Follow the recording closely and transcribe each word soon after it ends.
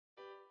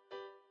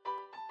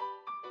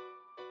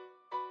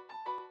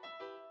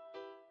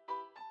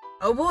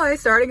Oh boy,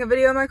 starting a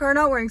video in my car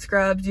not wearing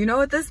scrubs. You know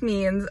what this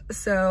means.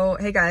 So,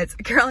 hey guys,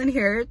 Caroline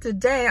here.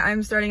 Today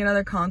I'm starting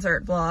another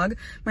concert vlog.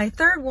 My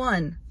third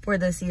one for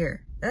this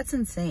year. That's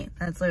insane.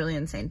 That's literally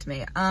insane to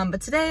me.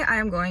 But today I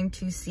am going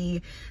to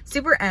see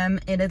SUPERM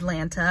in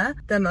Atlanta.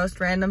 The most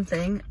random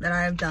thing that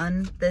I have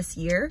done this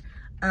year.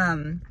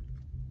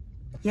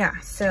 Yeah,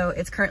 so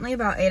it's currently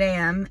about 8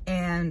 a.m.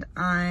 and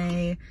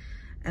I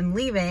am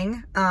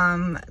leaving.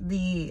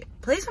 The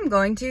place I'm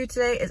going to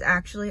today is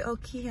actually, oh,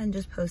 Kihno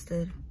just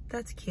posted.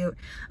 That's cute.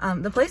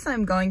 The place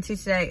I'm going to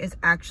today is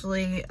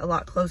actually a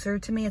lot closer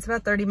to me. It's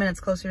about 30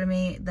 minutes closer to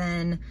me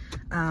than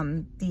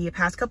the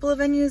past couple of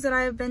venues that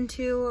I've been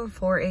to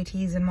for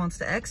ATs and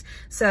MONSTA X.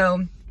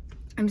 So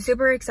I'm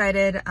super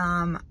excited.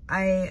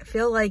 I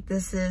feel like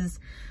this is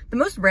the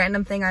most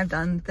random thing I've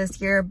done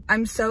this year.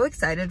 I'm so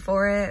excited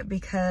for it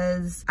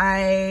because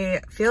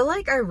I feel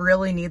like I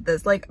really need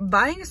this. Like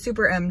buying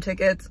SUPERM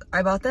tickets,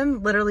 I bought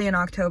them literally in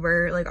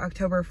October, like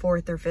October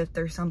 4th or 5th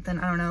or something.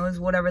 I don't know, it was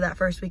whatever that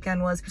first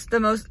weekend was.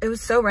 It was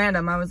so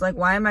random. I was like,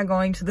 why am I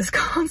going to this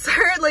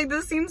concert? Like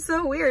this seems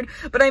so weird.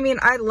 But I mean,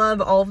 I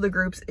love all of the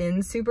groups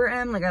in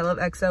SUPERM. Like I love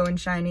EXO and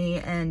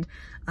SHINee and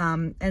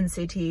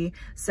NCT.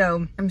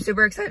 So I'm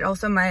super excited.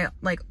 Also my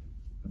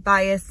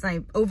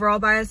overall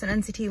bias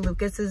and NCT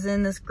Lucas is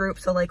in this group,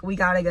 so like we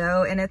gotta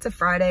go, and it's a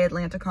Friday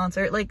Atlanta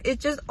concert. Like it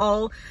just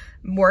all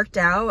worked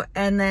out,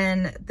 and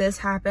then this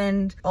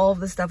happened. All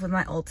of the stuff with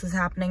my ults is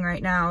happening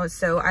right now,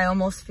 so I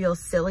almost feel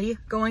silly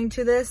going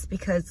to this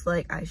because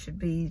like I should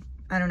be,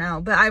 I don't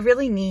know, but I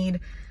really need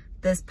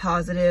this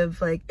positive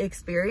like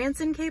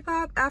experience in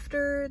K-pop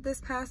after this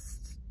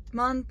past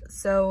month.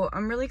 So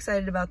I'm really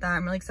excited about that.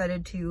 I'm really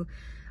excited to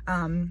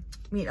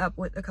meet up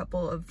with a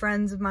couple of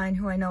friends of mine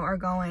who I know are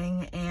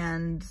going,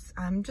 and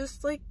I'm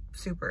just like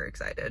super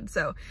excited.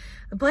 So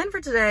the plan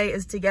for today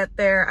is to get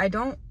there.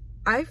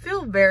 I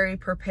feel very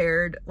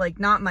prepared, like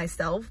not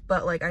myself,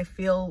 but like I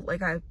feel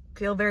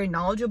very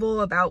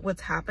knowledgeable about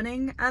what's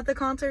happening at the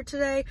concert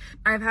today.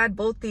 I've had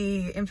both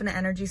the Infinite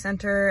Energy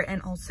Center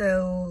and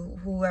also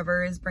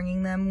whoever is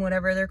bringing them,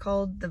 whatever they're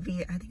called, I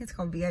think it's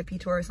called VIP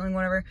tour or something,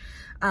 whatever.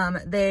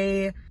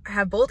 They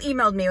have both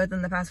emailed me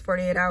within the past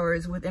 48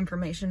 hours with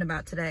information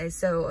about today.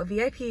 So a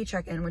VIP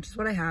check-in, which is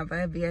what I have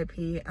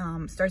VIP,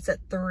 starts at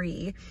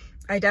 3.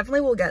 I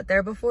definitely will get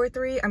there before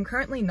 3. I'm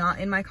currently not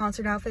in my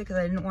concert outfit because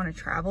I didn't want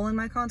to travel in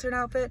my concert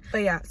outfit.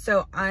 But yeah,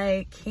 so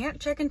I can't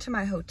check into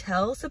my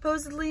hotel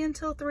supposedly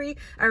until 3.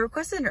 I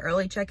requested an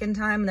early check-in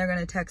time and they're going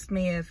to text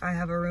me if I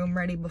have a room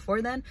ready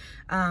before then.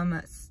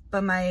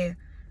 But my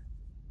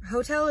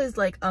hotel is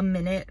like a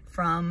minute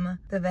from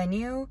the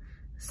venue,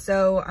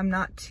 so I'm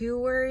not too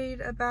worried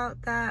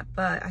about that,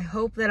 but I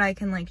hope that I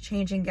can like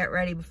change and get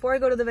ready before I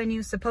go to the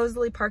venue.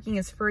 Supposedly parking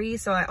is free,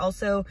 so I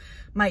also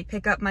might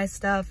pick up my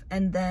stuff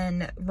and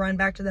then run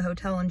back to the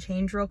hotel and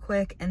change real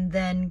quick and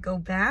then go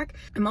back.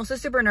 I'm also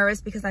super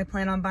nervous because I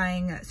plan on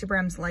buying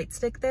SUPERM's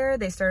Lightstick there.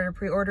 They started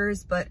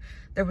pre-orders, but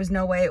there was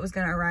no way it was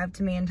going to arrive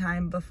to me in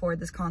time before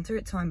this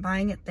concert, so I'm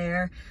buying it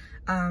there.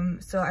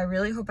 So I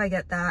really hope I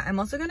get that. I'm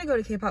also going to go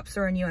to Kpop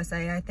store in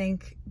USA, I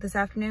think, this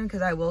afternoon,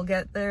 because I will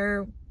get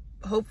there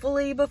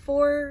hopefully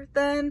before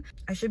then.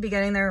 I should be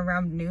getting there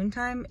around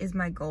noontime is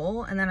my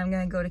goal, and then I'm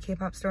gonna go to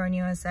Kpop store in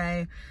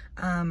USA.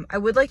 I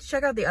would like to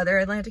check out the other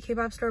Atlanta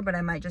Kpop store, but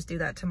I might just do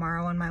that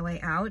tomorrow on my way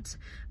out.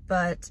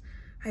 But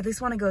I at least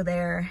want to go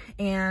there,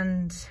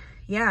 and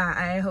yeah,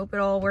 I hope it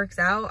all works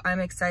out. I'm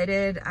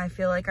excited. I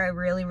feel like I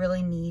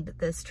really need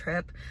this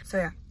trip. So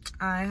yeah,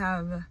 I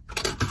have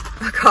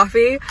a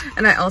coffee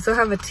and I also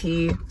have a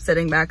tea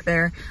sitting back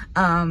there,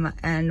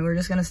 and we're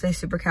just gonna stay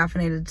super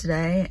caffeinated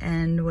today,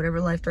 and whatever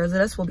life throws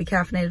at us, we'll be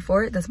caffeinated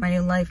for it. That's my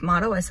new life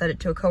motto. I said it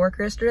to a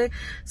coworker yesterday.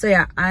 So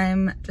yeah,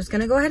 I'm just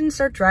gonna go ahead and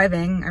start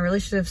driving. I really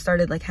should have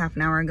started like half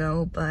an hour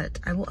ago, but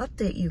I will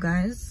update you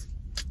guys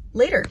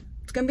later.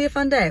 It's gonna be a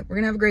fun day. We're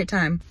gonna have a great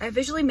time. I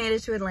officially made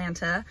it to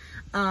Atlanta.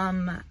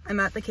 I'm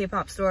at the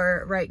Kpop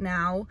store right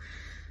now,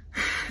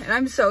 and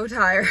I'm so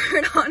tired,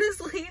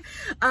 honestly.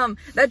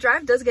 That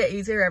drive does get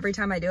easier every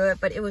time I do it,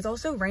 but it was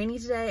also rainy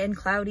today and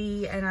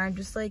cloudy, and I'm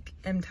just like,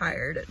 am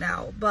tired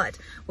now. But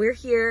we're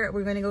here.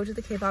 We're gonna go to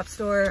the Kpop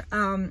store. I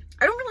don't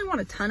really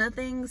want a ton of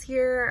things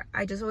here.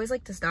 I just always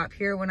like to stop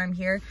here when I'm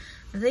here.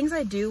 The things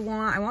I do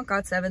want, I want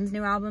GOT7's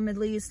new album at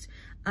least.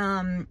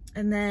 And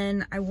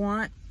then I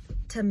want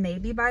to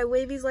maybe buy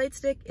Wavy's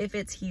Lightstick if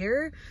it's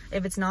here.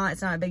 If it's not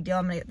a big deal.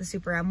 I'm gonna get the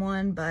SUPERM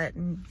one, but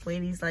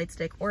Wavy's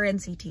Lightstick or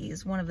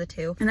NCT's, one of the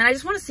two. And then I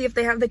just want to see if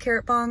they have the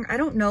Carrot Bong. I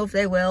don't know if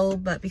they will,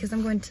 but because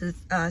I'm going to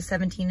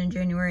 17 in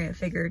January, I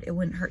figured it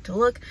wouldn't hurt to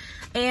look.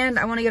 And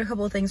I want to get a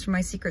couple of things from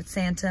my Secret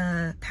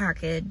Santa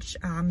package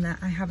that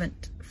I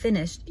haven't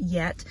finished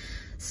yet.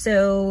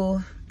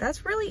 So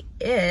that's really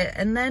it.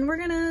 And then we're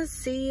gonna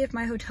see if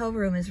my hotel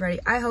room is ready.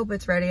 I hope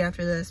it's ready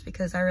after this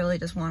because I really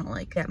just want to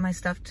like get my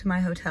stuff to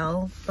my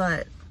hotel,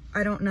 but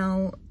I don't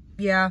know.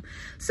 Yeah,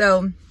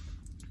 so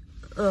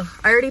I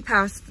already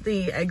passed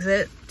the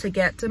exit to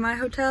get to my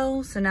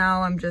hotel, so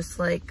now I'm just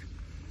like,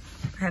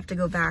 I have to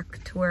go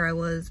back to where I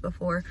was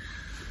before.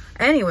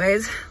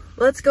 Anyways,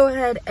 let's go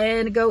ahead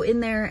and go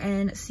in there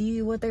and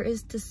see what there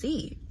is to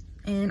see.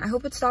 And I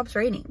hope it stops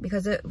raining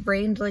because it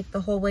rained like the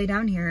whole way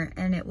down here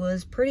and it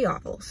was pretty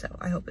awful. So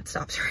I hope it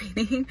stops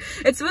raining.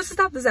 It's supposed to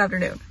stop this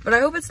afternoon, but I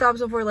hope it stops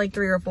before like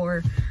 3 or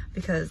 4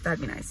 because that'd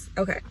be nice.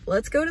 Okay,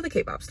 let's go to the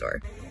Kpop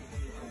store.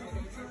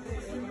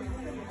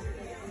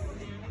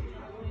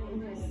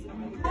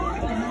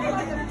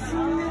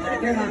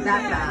 You're not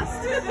that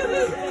fast.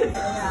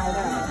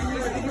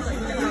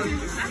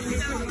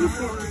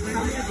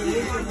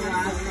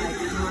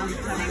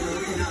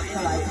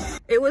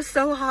 It was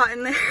so hot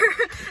in there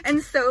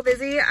and so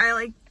busy. I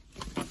like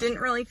didn't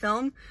really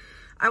film.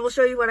 I will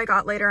show you what I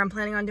got later. I'm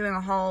planning on doing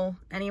a haul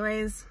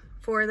anyways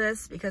for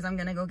this because I'm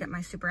gonna go get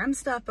my SUPERM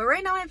stuff. But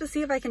right now I have to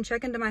see if I can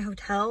check into my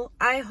hotel.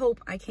 I hope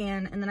I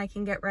can, and then I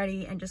can get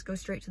ready and just go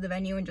straight to the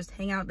venue and just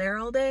hang out there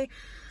all day.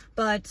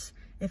 But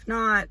if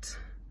not,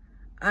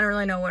 I don't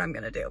really know what I'm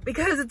gonna do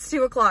because it's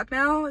 2 o'clock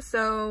now.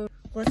 So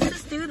let's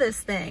just do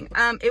this thing.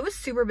 It was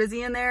super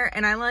busy in there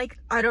and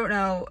I don't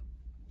know,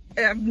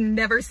 I've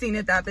never seen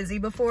it that busy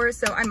before.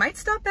 So I might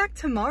stop back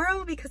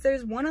tomorrow because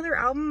there's one other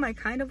album I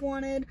kind of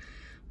wanted,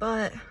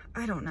 but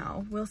I don't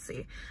know, we'll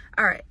see.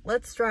 All right,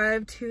 let's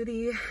drive to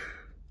the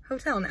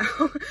hotel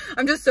now.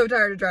 I'm just so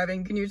tired of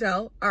driving, can you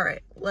tell? All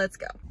right, let's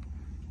go.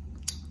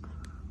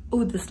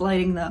 Oh, this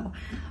lighting though.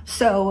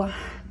 So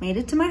made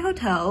it to my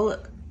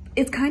hotel.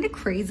 It's kind of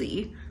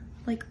crazy.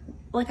 Like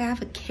I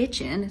have a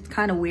kitchen. It's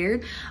kind of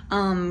weird.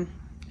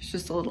 It's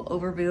just a little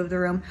overview of the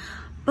room.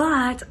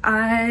 But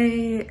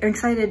I am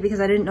excited because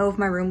I didn't know if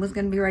my room was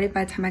going to be ready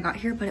by the time I got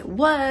here, but it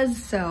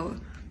was. So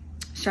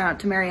shout out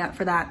to Marriott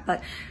for that.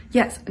 But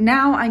yes,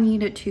 now I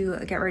need to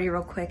get ready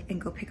real quick and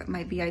go pick up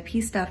my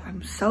VIP stuff.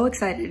 I'm so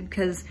excited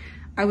because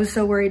I was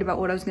so worried about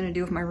what I was gonna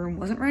do if my room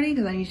wasn't ready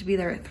because I need to be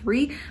there at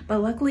 3,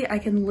 but luckily I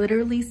can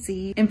literally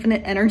see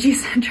Infinite Energy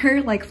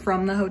Center like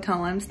from the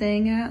hotel I'm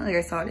staying at. Like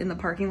I saw it in the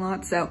parking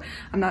lot, so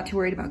I'm not too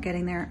worried about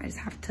getting there. I just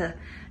have to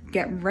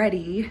get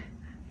ready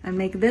and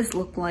make this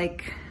look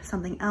like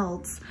something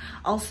else.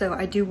 Also,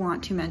 I do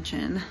want to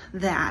mention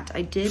that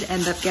I did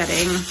end up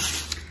getting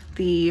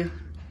the,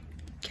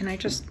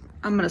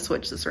 I'm gonna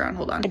switch this around,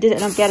 hold on. I did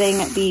end up getting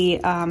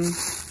the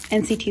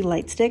NCT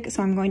Lightstick,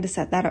 so I'm going to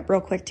set that up real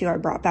quick too. I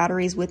brought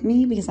batteries with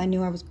me because I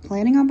knew I was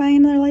planning on buying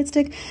another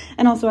Lightstick,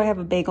 and also I have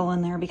a bagel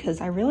in there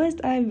because I realized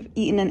I've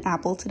eaten an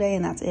apple today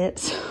and that's it.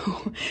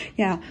 So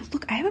yeah,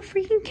 look, I have a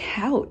freaking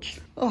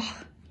couch. Oh,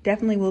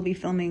 definitely will be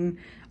filming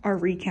our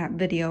recap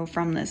video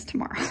from this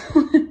tomorrow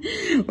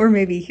or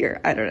maybe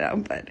here, I don't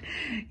know. But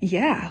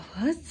yeah,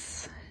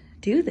 let's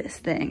do this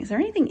thing. Is there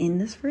anything in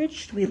this fridge?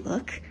 Should we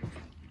look?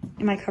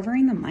 Am I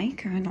covering the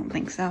mic? I don't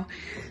think so.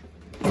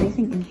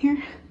 Anything in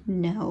here?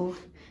 No,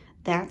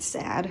 that's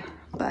sad,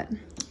 but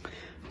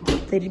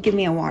they did give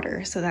me a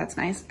water, so that's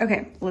nice.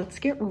 Okay, let's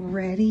get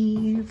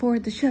ready for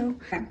the show.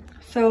 Okay,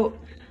 so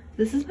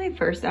this is my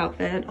first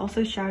outfit.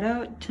 Also, shout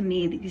out to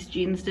me, these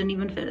jeans didn't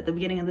even fit at the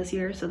beginning of this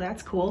year, so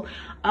that's cool.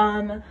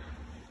 But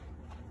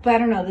I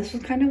don't know, this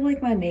was kind of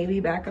like my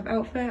maybe backup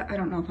outfit. I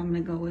don't know if I'm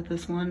gonna go with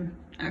this one,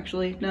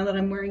 actually, now that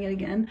I'm wearing it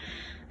again,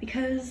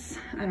 because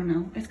I don't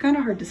know, it's kind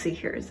of hard to see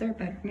here. Is there a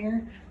better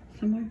mirror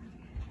somewhere?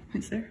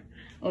 Is there?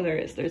 Oh, there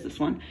is. There's this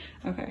one.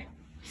 Okay.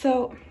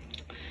 So,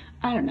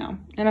 I don't know.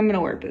 And I'm going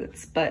to wear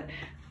boots, but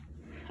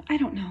I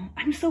don't know.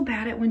 I'm so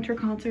bad at winter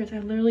concerts. I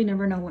literally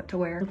never know what to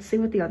wear. Let's see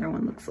what the other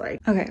one looks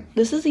like. Okay.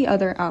 This is the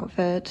other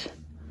outfit.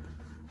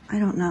 I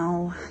don't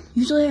know.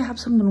 Usually I have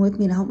someone with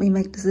me to help me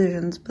make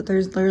decisions, but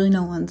there's literally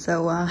no one.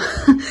 So,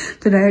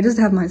 today I just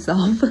have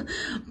myself.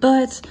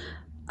 But,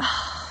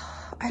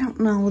 I don't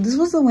know. This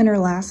was the winner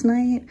last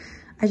night.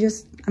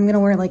 I'm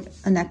gonna wear like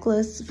a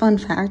necklace. Fun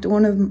fact,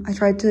 I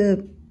tried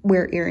to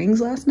wear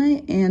earrings last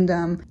night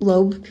and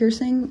lobe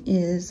piercing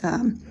is,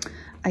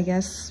 I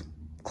guess,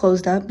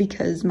 closed up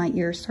because my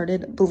ear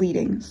started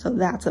bleeding. So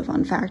that's a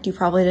fun fact you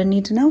probably didn't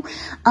need to know.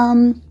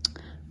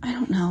 I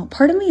don't know.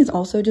 Part of me is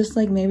also just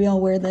like, maybe I'll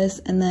wear this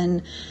and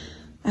then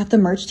at the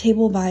merch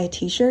table buy a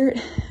t-shirt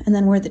and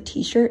then wear the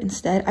t-shirt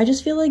instead. I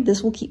just feel like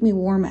this will keep me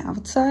warm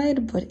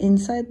outside, but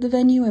inside the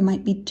venue it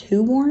might be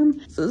too warm.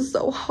 This is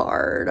so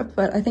hard,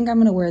 but I think I'm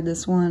gonna wear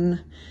this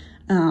one.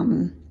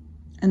 And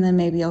then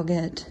maybe I'll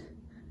get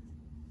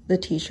the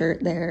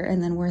t-shirt there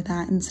and then wear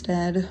that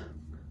instead.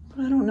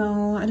 But I don't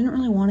know. I didn't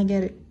really want to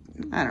get it.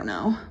 I don't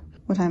know.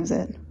 What time is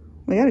it?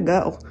 We gotta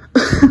go.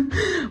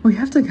 We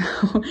have to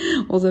go.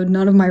 Although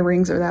none of my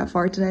rings are that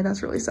far today.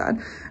 That's really sad.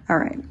 All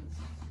right.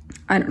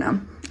 I don't know.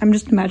 I'm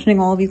just imagining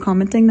all of you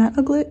commenting that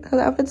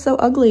outfit's so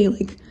ugly.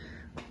 Like,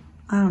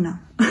 I don't know.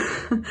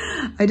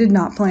 I did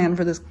not plan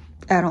for this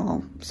at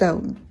all.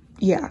 So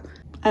yeah,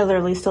 I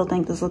literally still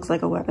think this looks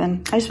like a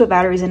weapon. I just put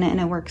batteries in it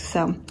and it works.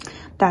 So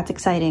that's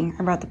exciting.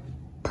 I brought the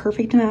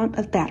perfect amount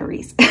of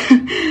batteries.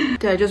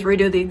 Did I just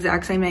redo the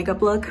exact same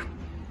makeup look?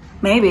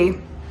 Maybe.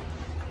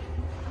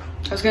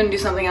 I was gonna do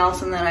something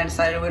else and then I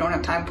decided we don't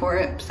have time for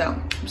it. So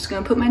I'm just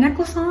gonna put my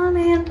necklace on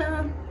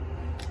and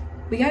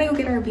we gotta go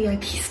get our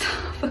VIP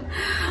stuff.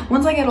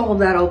 Once I get all of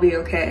that, I'll be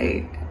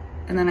okay.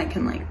 And then I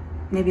can like,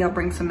 maybe I'll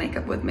bring some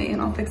makeup with me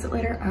and I'll fix it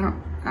later.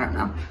 I don't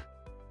know.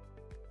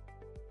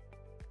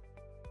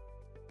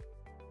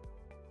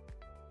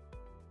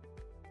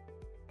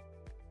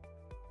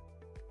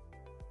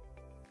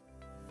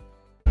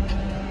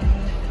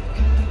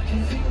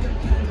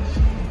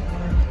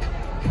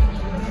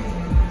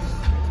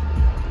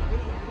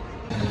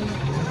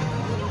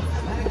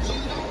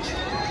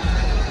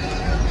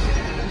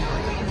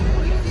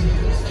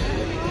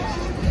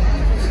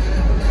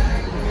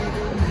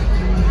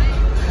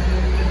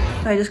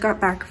 I just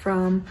got back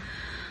from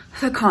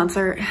the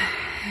concert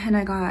and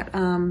I got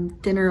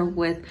dinner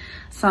with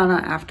Sana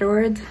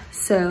afterwards.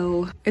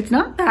 So it's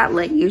not that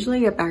late. Usually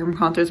I get back from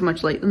concerts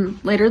much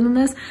later than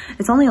this.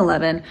 It's only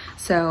 11,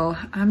 so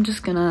I'm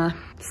just gonna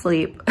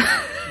sleep.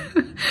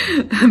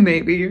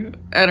 Maybe,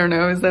 I don't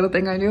know, is that a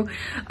thing I do?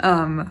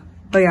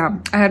 But yeah,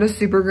 I had a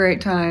super great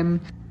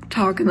time.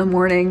 Talk in the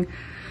morning.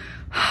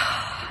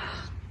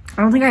 I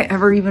don't think I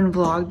ever even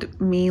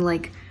vlogged me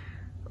like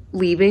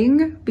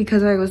leaving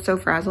because I was so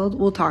frazzled.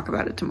 We'll talk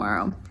about it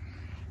tomorrow.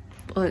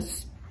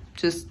 Let's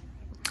just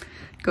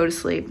go to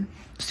sleep.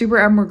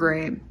 SUPERM were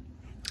great.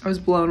 I was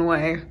blown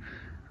away.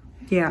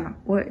 Yeah,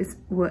 what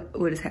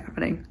is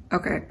happening?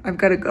 Okay, I've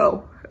gotta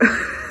go.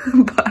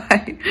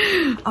 Bye.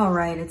 All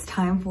right, it's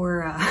time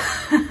for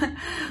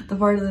the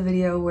part of the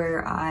video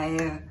where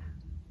I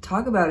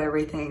talk about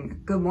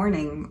everything. Good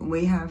morning.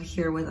 We have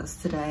here with us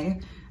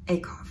today a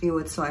coffee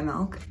with soy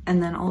milk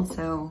and then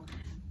also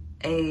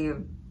a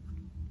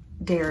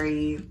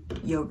dairy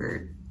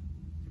yogurt,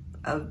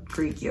 a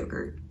Greek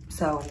yogurt.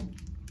 So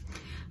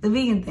the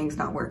vegan thing's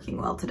not working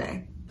well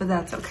today, but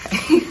that's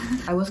okay.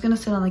 I was gonna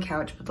sit on the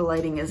couch, but the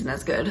lighting isn't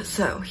as good.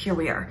 So here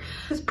we are.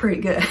 It's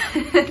pretty good.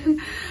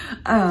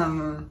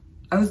 I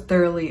was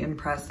thoroughly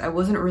impressed. I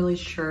wasn't really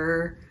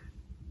sure.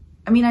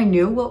 I mean, I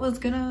knew what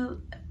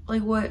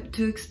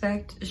to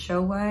expect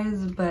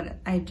show-wise, but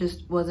I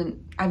just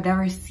wasn't, I've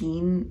never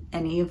seen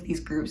any of these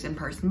groups in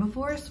person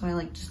before, so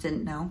I just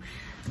didn't know.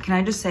 Can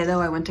I just say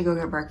though, I went to go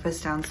get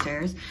breakfast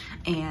downstairs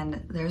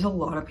and there's a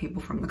lot of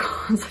people from the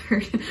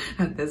concert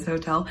at this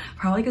hotel,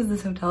 probably because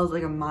this hotel is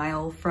like a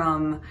mile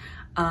from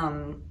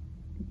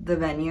the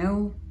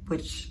venue,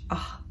 which,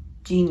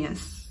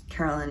 genius,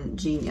 Carolyn,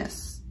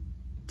 genius.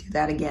 Do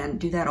that again,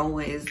 do that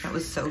always. That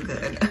was so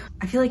good.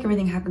 I feel like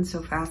everything happened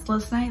so fast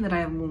last night that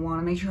I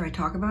want to make sure I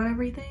talk about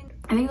everything.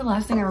 I think the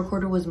last thing I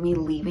recorded was me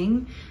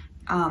leaving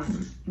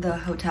the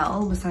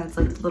hotel, besides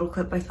like the little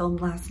clip I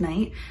filmed last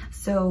night.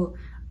 So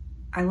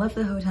I left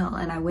the hotel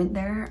and I went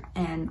there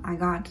and I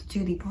got to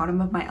the bottom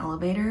of my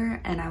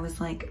elevator and I was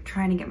like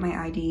trying to get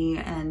my ID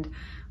and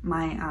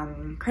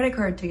my credit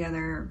card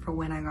together for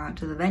when I got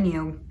to the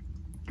venue,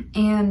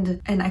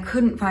 and I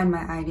couldn't find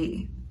my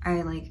ID.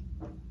 I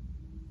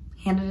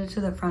handed it to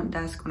the front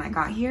desk when I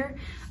got here,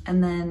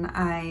 and then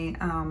I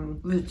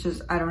was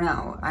just, I don't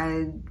know,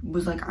 I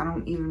was like, I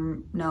don't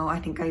even know, I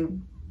think I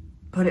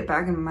put it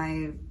back in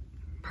my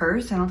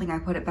purse. I don't think I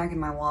put it back in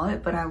my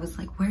wallet, but I was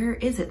like, where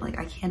is it?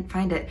 I can't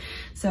find it.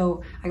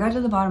 So I got to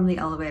the bottom of the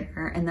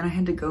elevator and then I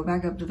had to go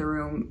back up to the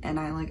room and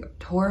I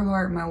tore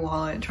apart my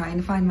wallet trying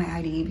to find my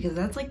ID, because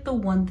that's the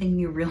one thing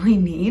you really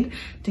need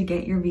to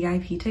get your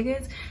VIP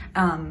tickets.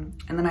 And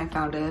then I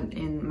found it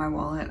in my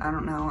wallet. I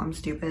don't know, I'm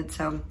stupid.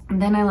 So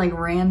then I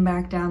ran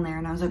back down there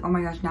and I was like, oh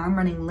my gosh, now I'm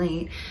running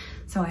late.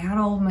 So I had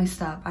all of my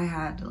stuff. I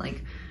had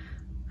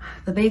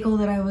the bagel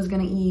that I was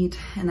gonna eat,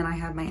 and then I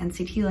had my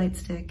NCT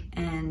Lightstick,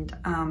 and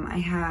I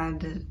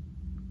had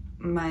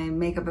my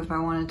makeup if I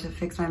wanted to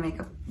fix my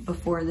makeup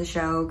before the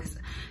show,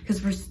 because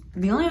for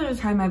the only other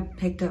time I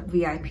picked up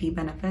VIP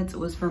benefits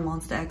was for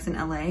MONSTA X in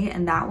LA,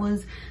 and that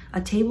was a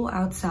table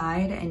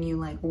outside and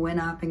you went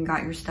up and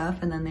got your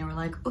stuff and then they were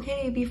like,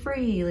 okay, be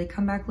free,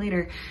 come back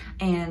later,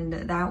 and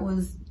that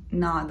was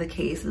not the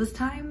case this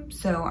time.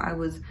 So I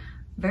was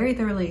very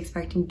thoroughly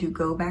expecting to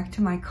go back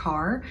to my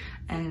car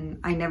and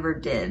I never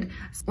did.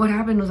 What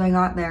happened was I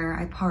got there,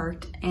 I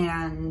parked,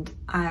 and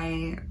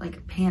I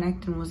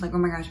panicked and was like, oh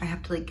my gosh, I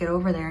have to get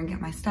over there and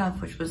get my stuff,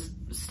 which was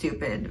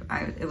stupid.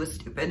 It was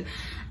stupid.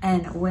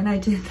 And when I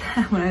did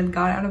that, when I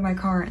got out of my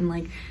car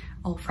and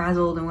all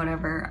frazzled and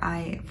whatever,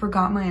 I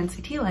forgot my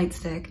NCT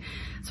Lightstick.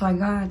 So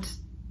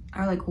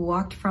I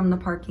walked from the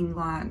parking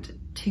lot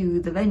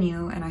to the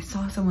venue and I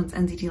saw someone's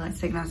NCT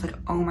Lightstick and I was like,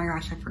 oh my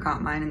gosh, I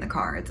forgot mine in the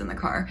car. It's in the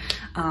car.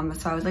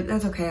 So I was like,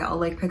 that's okay. I'll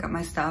pick up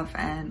my stuff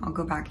and I'll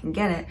go back and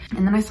get it.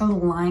 And then I saw the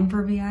line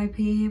for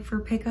VIP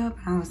for pickup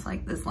and I was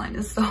like, this line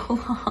is so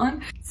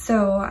long.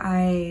 So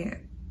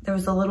there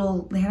was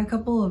they had a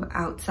couple of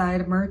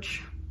outside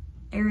merch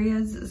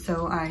areas.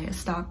 So I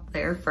stopped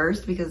there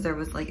first because there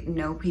was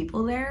no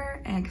people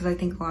there. And because I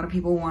think a lot of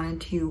people wanted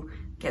to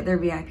get their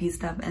VIP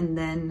stuff and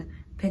then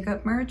pick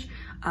up merch,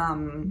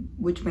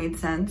 which made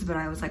sense, but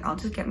I was like, I'll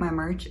just get my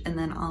merch and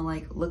then I'll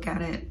look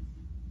at it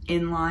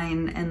in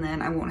line and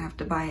then I won't have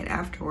to buy it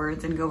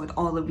afterwards and go with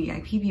all the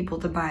VIP people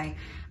to buy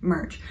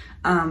merch.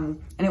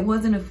 And it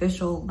wasn't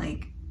official,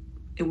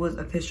 it was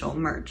official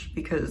merch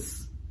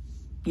because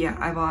yeah,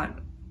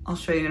 I'll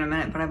show you in a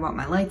minute, but I bought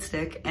my light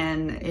stick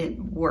and it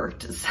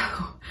worked.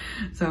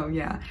 So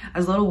yeah, I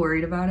was a little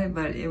worried about it,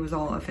 but it was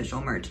all official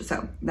merch.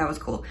 So that was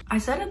cool. I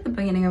said at the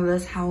beginning of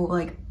this how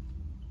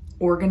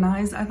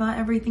organized I thought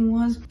everything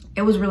was.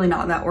 It was really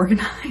not that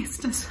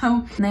organized.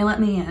 So they let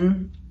me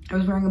in. I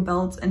was wearing a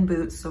belt and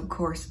boots, so of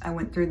course I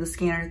went through the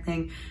scanner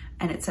thing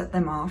and it set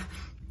them off.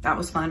 That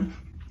was fun.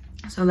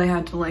 So they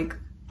had to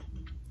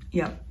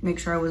make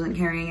sure I wasn't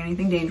carrying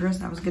anything dangerous.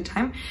 That was a good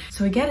time.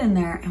 So we get in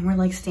there and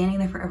we're standing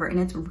there forever and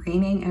it's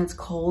raining and it's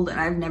cold and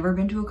I've never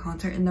been to a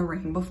concert in the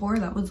rain before.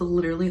 That was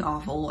literally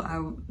awful.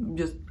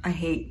 I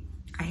hate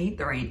I hate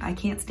the rain. I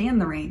can't stand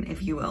the rain,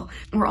 if you will.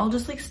 We're all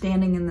just like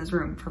standing in this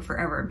room for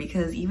forever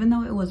because even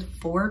though it was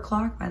 4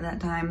 o'clock by that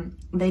time,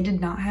 they did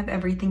not have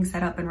everything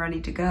set up and ready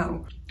to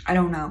go. I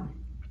don't know.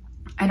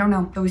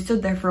 But we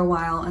stood there for a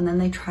while and then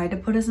they tried to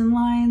put us in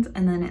lines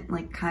and then it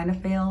like kind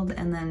of failed.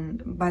 And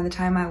then by the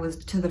time I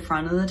was to the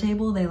front of the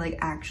table, they like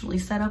actually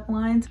set up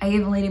lines. I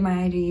gave a lady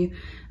my ID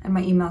and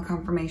my email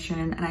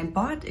confirmation, and I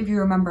bought, if you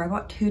remember, I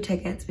bought 2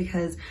 tickets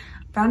because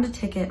I found a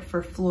ticket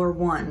for floor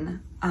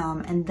 1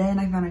 and then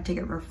I found a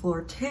ticket for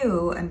floor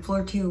 2, and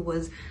floor 2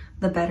 was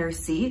the better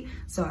seat.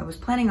 So I was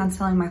planning on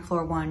selling my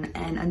floor 1,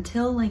 and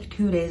until like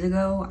 2 days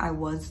ago, I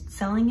was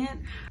selling it,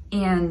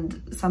 and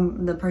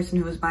the person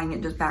who was buying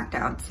it just backed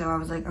out. So I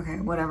was like, okay,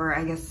 whatever,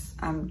 I guess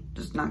I'm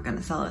just not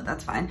gonna sell it,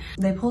 that's fine.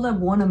 They pulled up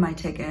one of my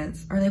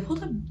tickets, or they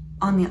pulled up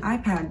on the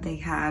iPad they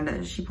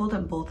had, she pulled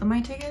up both of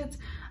my tickets,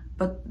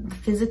 but the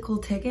physical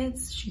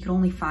tickets, she could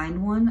only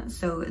find one.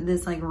 So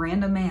this like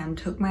random man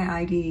took my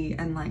ID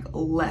and like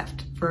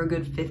left for a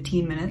good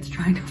 15 minutes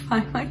trying to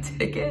find my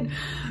ticket.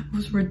 It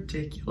was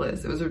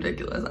ridiculous. It was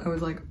ridiculous. I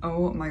was like,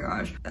 oh my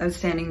gosh. I was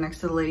standing next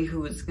to the lady who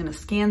was gonna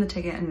scan the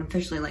ticket and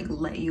officially like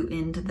let you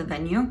into the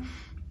venue.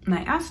 And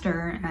I asked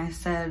her and I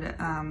said,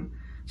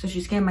 so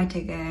she scanned my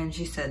ticket and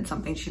she said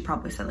something she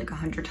probably said like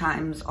 100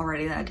 times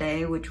already that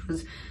day, which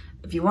was,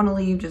 if you want to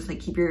leave, just like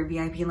keep your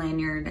VIP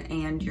lanyard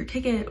and your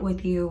ticket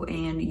with you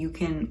and you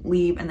can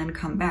leave and then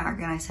come back.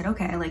 And I said,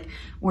 okay, like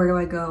where do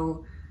I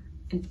go?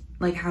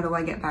 Like how do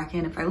I get back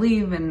in if I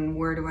leave, and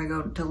where do I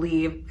go to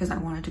leave? Because I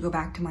wanted to go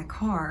back to my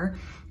car.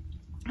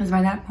 Because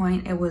by that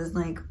point it was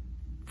like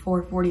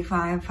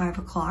 4:45, 5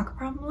 o'clock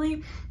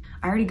probably.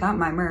 I already got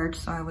my merch,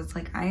 so I was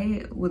like,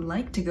 I would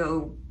like to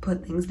go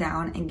put things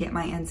down and get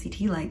my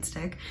NCT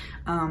Lightstick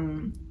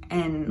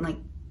and like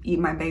eat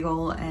my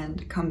bagel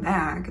and come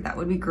back. That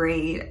would be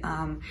great.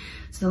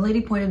 So the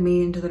lady pointed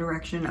me into the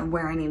direction of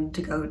where I needed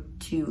to go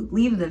to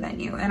leave the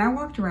venue. And I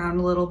walked around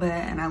a little bit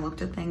and I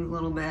looked at things a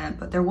little bit,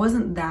 but there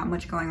wasn't that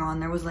much going on.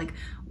 There was like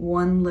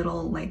one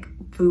little like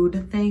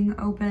food thing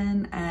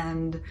open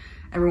and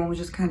everyone was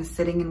just kind of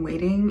sitting and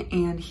waiting.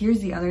 And here's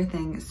the other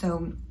thing.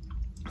 So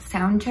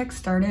sound check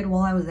started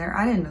while I was there.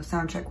 I didn't know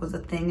sound check was a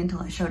thing until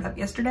I showed up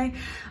yesterday.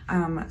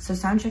 So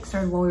sound check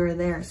started while we were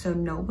there. So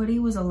nobody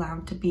was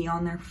allowed to be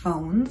on their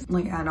phones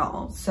like at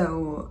all.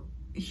 So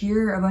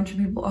here a bunch of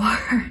people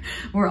are,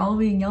 we're all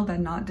being yelled at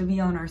not to be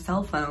on our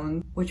cell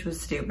phones, which was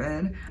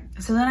stupid.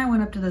 So then I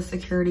went up to the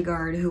security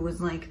guard who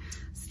was like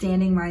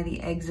standing by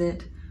the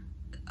exit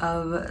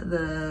of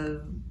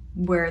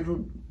where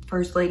the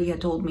first lady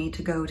had told me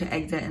to go to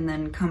exit and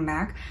then come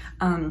back.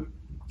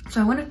 So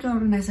I went up to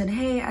him and I said,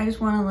 hey, I just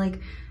want to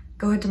like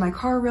go ahead to my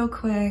car real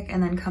quick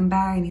and then come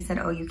back. And he said,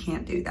 oh, you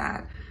can't do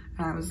that.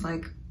 And I was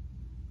like,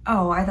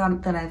 oh, I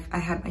thought that if I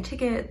had my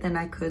ticket, then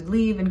I could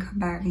leave and come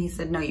back. And he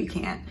said, no, you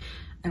can't.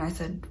 And I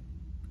said,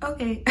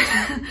 okay.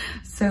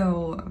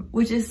 So,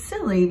 which is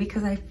silly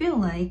because I feel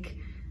like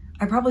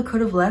I probably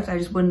could have left. I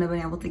just wouldn't have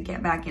been able to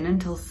get back in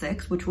until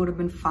 6, which would have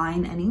been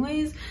fine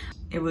anyways.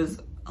 It was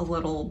a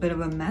little bit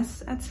of a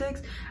mess at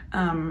 6.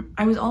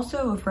 I was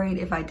also afraid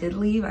if I did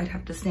leave, I'd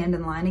have to stand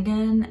in line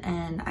again,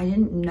 and I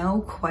didn't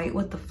know quite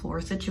what the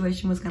floor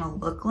situation was gonna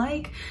look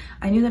like.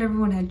 I knew that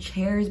everyone had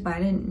chairs, but I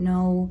didn't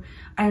know,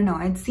 I don't know,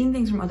 I'd seen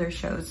things from other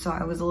shows, so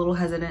I was a little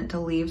hesitant to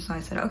leave, so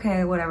I said,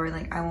 okay, whatever,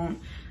 like I won't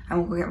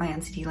go get my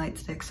NCT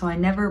Lightstick. So I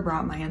never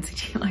brought my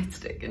NCT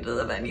Lightstick into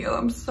the venue.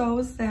 I'm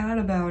so sad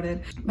about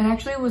it. But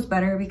actually it was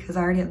better because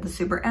I already had the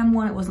Super M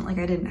one. It wasn't like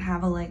I didn't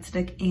have a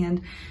Lightstick,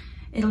 and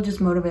it'll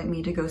just motivate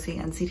me to go see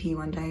NCT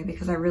one day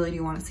because I really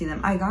do want to see them.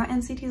 I got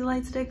NCT's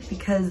Lightstick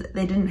because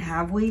they didn't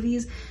have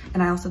wavies,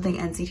 and I also think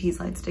NCT's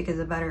Lightstick is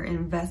a better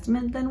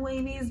investment than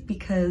wavies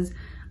because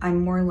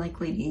I'm more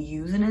likely to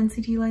use an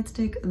NCT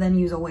Lightstick than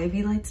use a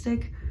wavy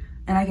Lightstick.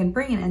 And I can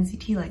bring an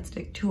NCT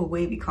Lightstick to a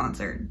wavy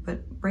concert,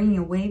 but bringing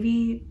a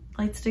wavy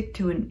Lightstick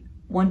to an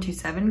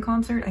 127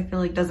 concert, I feel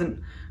like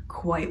doesn't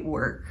quite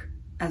work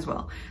as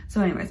well.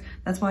 So anyways,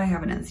 that's why I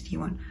have an NCT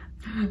one.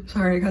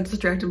 Sorry, I got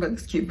distracted by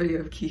this cute video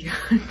of Kihno.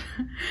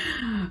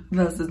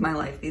 This is my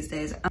life these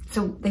days.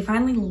 So they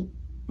finally,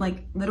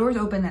 like, the doors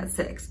opened at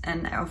 6,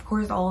 and of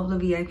course all of the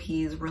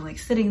VIPs were like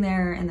sitting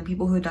there, and the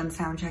people who had done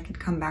sound check had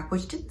come back,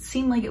 which didn't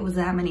seem like it was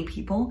that many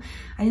people.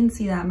 I didn't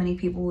see that many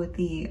people with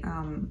the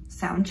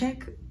sound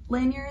check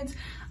lanyards.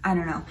 I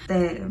don't know.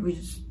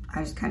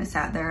 I just kind of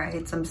sat there. I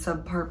ate some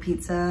subpar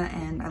pizza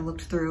and I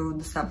looked through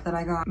the stuff that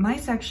I got. My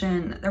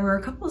section, there were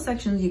a couple of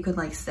sections you could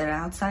like sit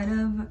outside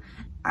of.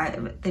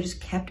 They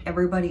just kept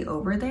everybody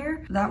over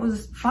there. That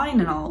was fine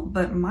and all,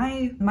 but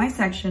my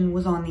section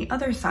was on the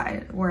other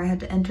side where I had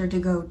to enter to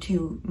go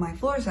to my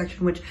floor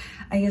section, which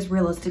I guess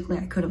realistically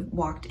I could have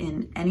walked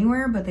in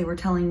anywhere, but they were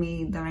telling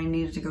me that I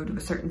needed to go to a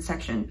certain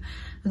section.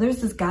 So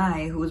there's this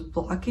guy who was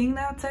blocking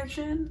that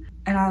section,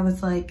 and I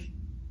was like,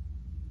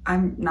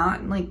 I'm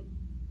not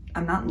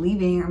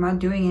leaving, I'm not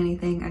doing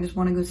anything, I just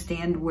want to go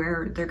stand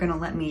where they're gonna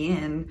let me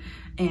in.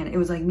 And it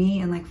was like me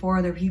and like 4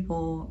 other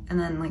people, and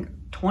then like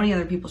 20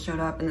 other people showed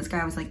up, and this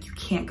guy was like, you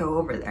can't go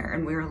over there.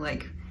 And we were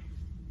like,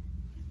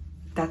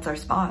 that's our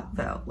spot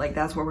though. Like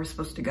that's where we're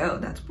supposed to go.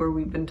 That's where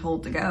we've been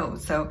told to go.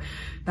 So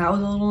that was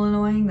a little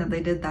annoying that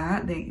they did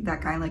that.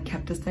 That guy like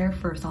kept us there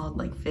for a solid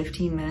like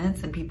 15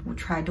 minutes and people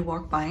tried to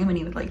walk by him and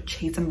he would like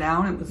chase them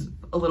down. It was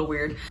a little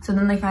weird. So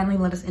then they finally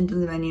let us into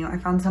the venue. I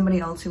found somebody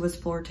else who was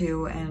floor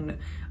 2 and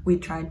we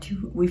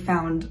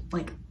found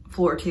like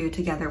floor 2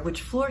 together,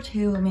 which floor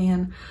 2,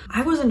 man,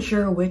 I wasn't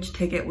sure which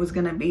ticket was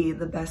gonna be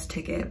the best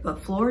ticket,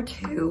 but floor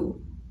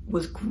 2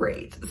 was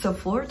great. So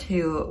floor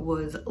 2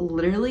 was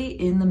literally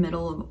in the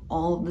middle of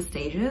all of the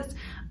stages.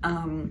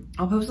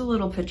 I'll post a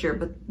little picture,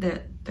 but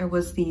there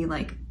was the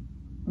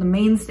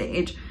main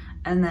stage,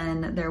 and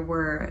then there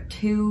were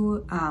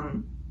 2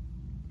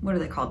 what are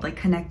they called, like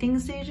connecting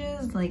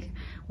stages. Like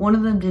one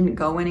of them didn't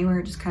go anywhere,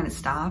 it just kind of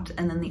stopped,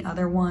 and then the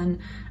other one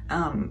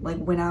like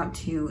went out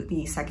to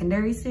the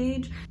secondary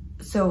stage.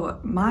 So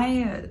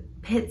my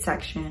pit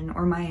section,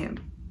 or my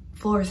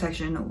floor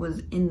section, was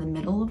in the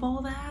middle of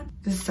all that.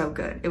 This is so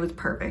good. It was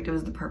perfect. It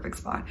was the perfect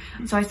spot.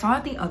 So I saw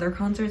at the other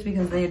concerts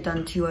because they had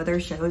done 2 other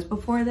shows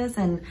before this,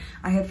 and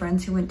I had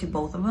friends who went to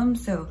both of them,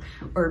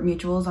 or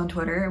mutuals on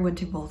Twitter went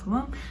to both of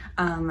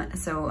them.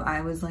 So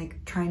I was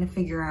like trying to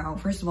figure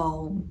out, first of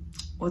all,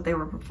 what they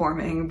were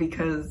performing,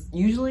 because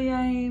usually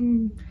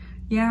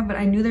but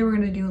I knew they were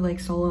gonna do like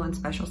solo and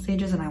special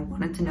stages and I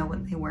wanted to know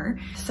what they were.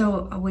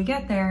 So we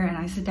get there and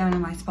I sit down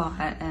in my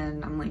spot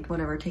and I'm like,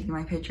 whatever, taking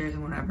my pictures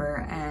and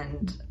whatever,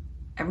 and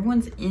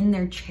everyone's in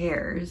their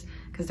chairs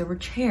because there were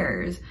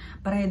chairs,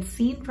 but I had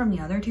seen from the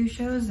other 2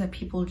 shows that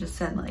people just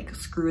said like,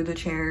 screw the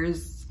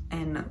chairs,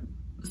 and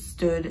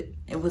stood.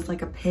 It was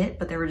like a pit,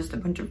 but there were just a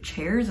bunch of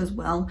chairs as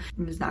well.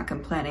 I was not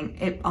complaining.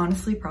 It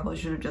honestly probably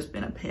should have just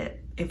been a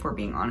pit, if we're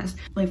being honest.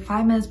 Like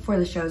 5 minutes before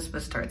the show is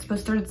supposed to start. It's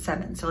supposed to start at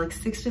 7. So like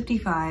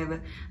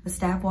 6:55, the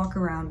staff walk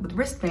around with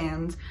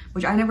wristbands,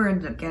 which I never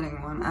ended up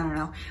getting one, I don't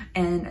know.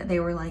 And they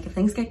were like, if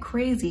things get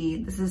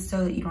crazy, this is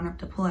so that you don't have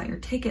to pull out your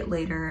ticket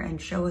later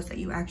and show us that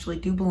you actually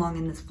do belong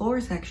in this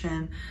floor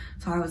section.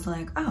 So I was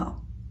like,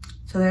 oh,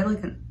 so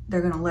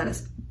they're gonna let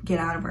us get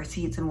out of our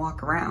seats and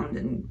walk around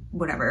and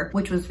whatever,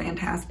 which was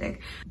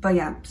fantastic. But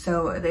yeah,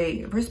 so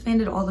they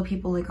wristbanded all the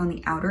people like on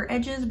the outer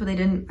edges, but they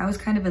didn't, I was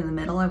kind of in the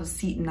middle. I was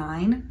seat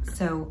 9,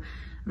 so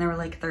there were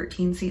like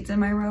 13 seats in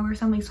my row or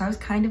something, so I was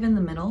kind of in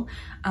the middle.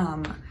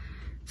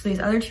 So these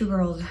other 2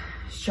 girls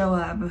show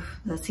up,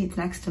 the seats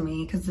next to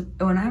me, because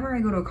whenever I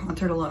go to a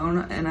concert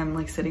alone and I'm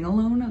like sitting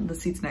alone, the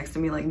seats next to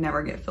me like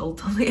never get filled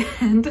till the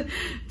end.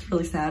 It's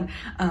really sad.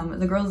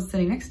 The girls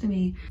sitting next to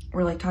me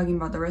were like talking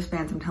about the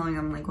wristbands. I'm telling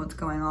them like what's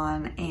going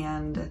on,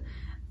 and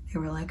they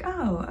were like,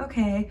 oh,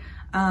 okay.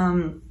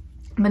 But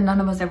none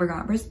of us ever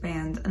got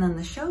wristbands. And then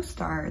the show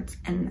starts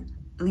and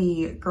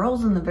the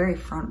girls in the very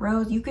front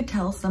rows, you could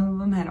tell some of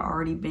them had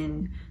already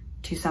been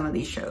to some of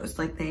these shows,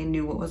 like they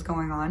knew what was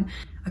going on.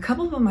 A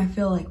couple of them I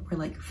feel like were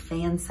like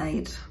fan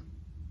site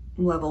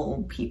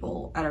level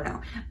people, I don't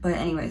know. But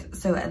anyways,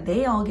 so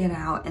they all get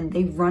out and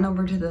they run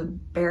over to the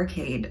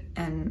barricade,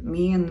 and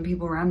me and the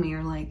people around me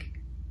are like,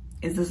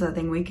 is this a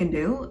thing we can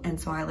do? And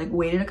so I like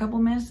waited a couple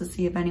minutes to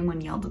see if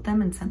anyone yelled at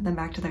them and sent them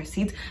back to their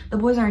seats. The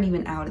boys aren't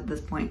even out at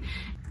this point.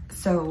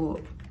 So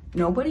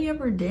nobody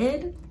ever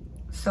did.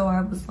 So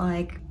I was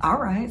like, all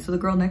right. So the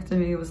girl next to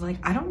me was like,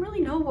 I don't really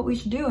know what we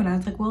should do. And I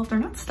was like, well, if they're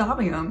not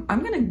stopping them,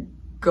 I'm gonna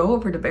go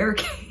over to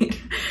barricade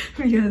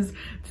because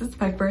this is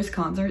my first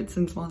concert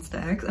since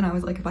MONSTA X. And I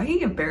was like, if I can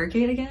get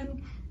barricade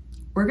again,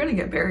 we're gonna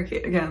get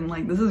barricade again.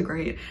 Like, this is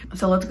great.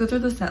 So let's go through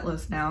the set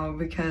list now,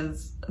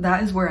 because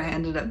that is where I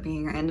ended up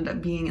being. I ended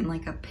up being in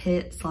like a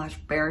pit slash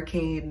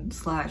barricade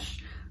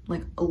slash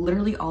like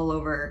literally all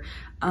over.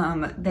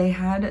 They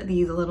had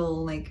these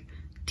little like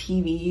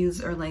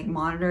TVs or like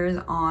monitors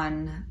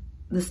on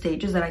the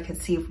stages that I could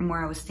see from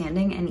where I was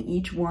standing, and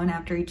each one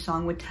after each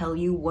song would tell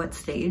you what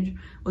stage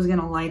was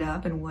gonna light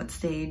up and what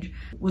stage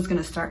was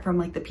gonna start from,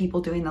 like the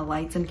people doing the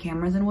lights and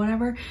cameras and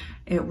whatever.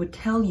 It would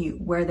tell you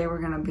where they were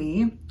gonna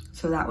be,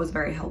 so that was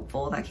very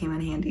helpful. That came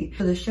in handy.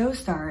 So the show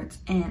starts,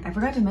 and I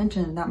forgot to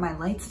mention that my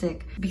light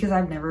stick, because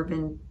I've never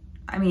been,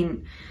 I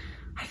mean,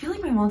 I feel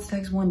like my MONSTA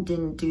X one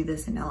didn't do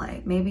this in LA.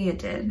 Maybe it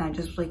did, and I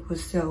just like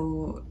was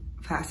so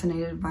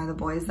fascinated by the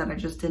boys that I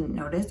just didn't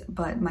notice.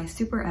 But my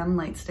SUPERM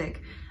light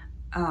stick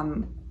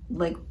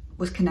like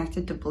was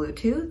connected to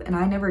Bluetooth, and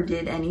I never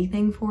did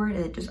anything for it.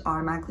 It just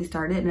automatically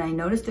started, and I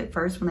noticed it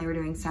first when they were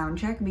doing sound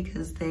check,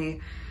 because they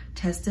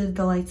tested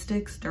the light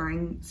sticks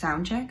during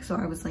sound check. So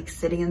I was like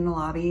sitting in the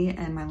lobby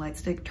and my light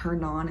stick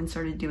turned on and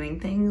started doing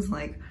things,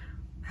 like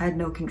had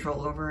no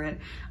control over it.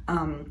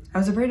 I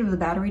was afraid of the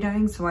battery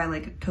dying, so I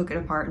like took it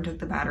apart and took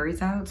the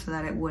batteries out so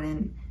that it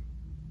wouldn't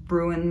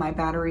ruin my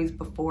batteries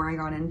before I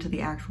got into the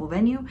actual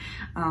venue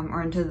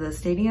or into the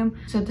stadium.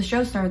 So if the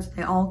show starts,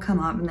 they all come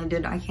up and they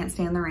did I Can't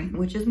Stand the Rain,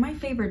 which is my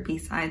favorite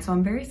B-side. So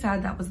I'm very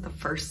sad that was the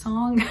first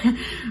song,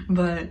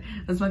 but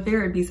that's my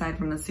favorite B-side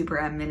from the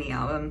SUPERM mini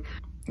album.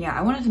 Yeah,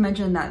 I wanted to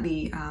mention that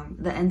the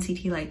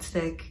NCT light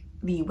stick,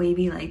 the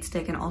wavy light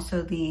stick, and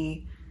also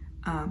the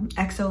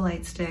EXO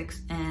light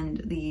sticks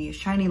and the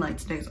shiny light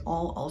sticks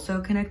all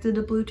also connected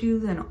to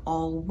Bluetooth and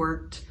all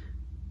worked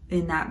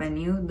in that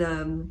venue.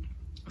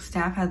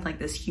 staff had like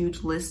this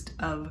huge list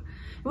of,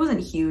 it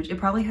wasn't huge, it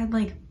probably had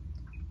like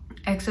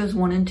EXO's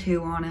 1 and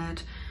 2 on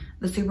it,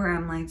 the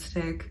SUPERM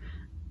Lightstick,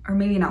 or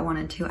maybe not 1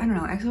 and 2, I don't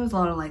know. EXO has a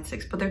lot of light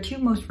sticks, but they're 2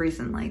 most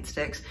recent light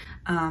sticks.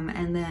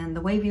 And then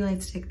the wavy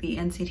light stick, the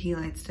NCT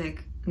light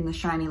stick, and the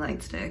shiny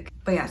light stick.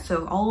 But yeah,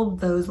 so all of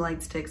those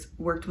light sticks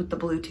worked with the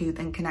Bluetooth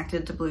and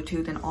connected to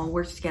Bluetooth and all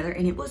worked together,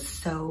 and it was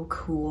so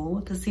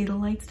cool to see the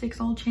light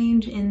sticks all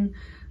change in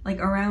like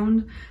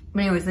around.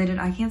 But anyways, they did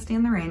I Can't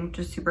Stand the Rain, which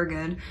is super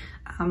good.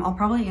 I'll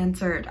probably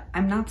insert,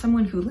 I'm not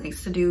someone who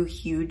likes to do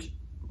huge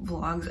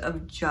vlogs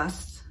of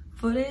just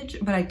footage,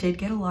 but I did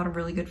get a lot of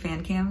really good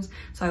fan cams,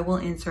 so I will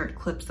insert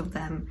clips of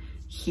them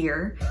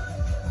here.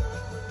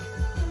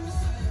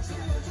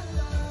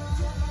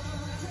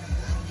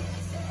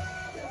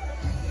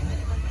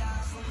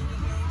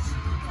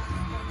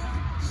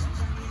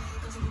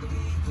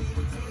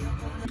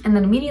 And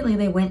then immediately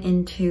they went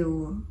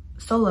into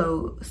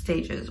solo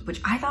stages,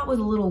 which I thought was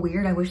a little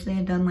weird. I wish they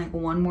had done like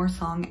 1 more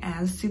song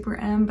as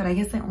SUPERM, but I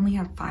guess they only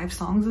have 5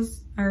 songs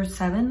as, or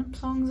 7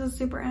 songs as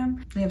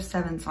SUPERM. They have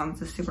 7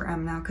 songs as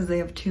SUPERM now because they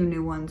have 2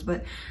 new ones,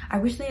 but I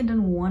wish they had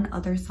done 1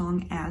 other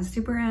song as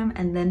SUPERM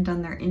and then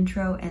done their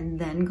intro and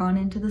then gone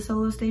into the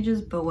solo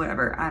stages, but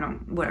whatever,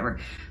 whatever.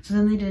 So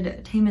then they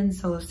did Taemin's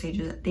solo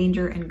stages,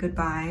 Danger and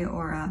Goodbye,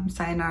 or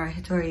Sayonara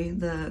Hitori,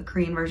 the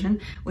Korean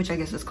version, which I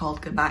guess is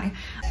called Goodbye.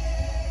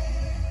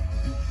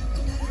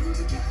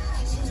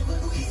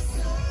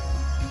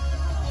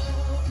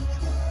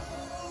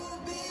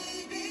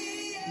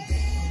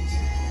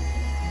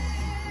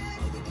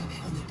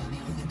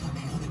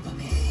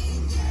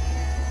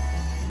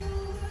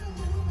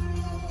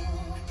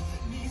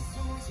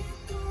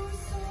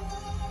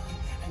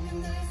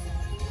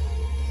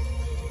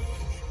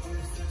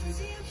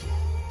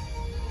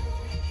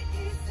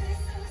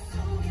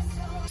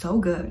 So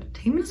good.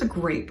 Taemin is a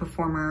great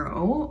performer.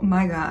 Oh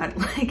my god.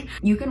 Like,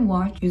 you can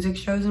watch music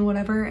shows and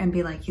whatever and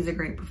be like, he's a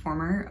great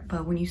performer,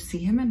 but when you see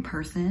him in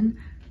person,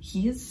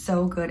 he is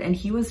so good. And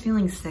he was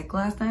feeling sick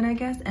last night, I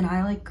guess, and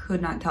I like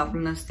could not tell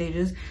from those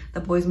stages.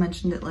 The boys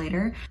mentioned it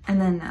later. And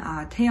then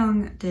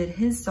Taeyong did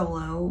his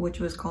solo, which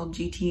was called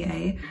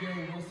GTA.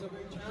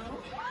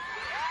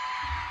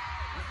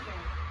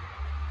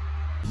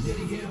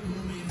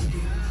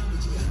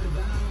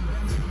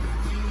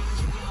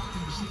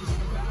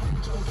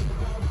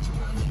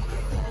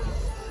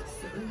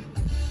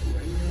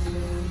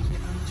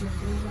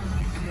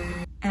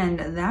 And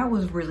that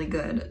was really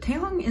good.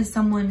 Taeyong is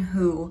someone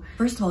who,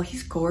 first of all,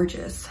 he's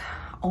gorgeous.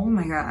 Oh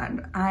my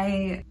god,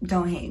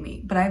 don't hate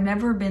me, but I've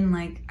never been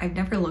like, I've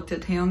never looked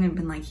at Taeyong and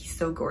been like, he's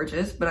so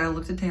gorgeous, but I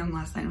looked at Taeyong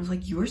last night and I was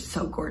like, you are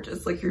so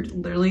gorgeous, like you're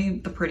literally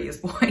the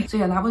prettiest boy. So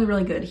yeah, that was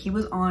really good. He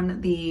was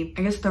on the,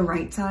 I guess the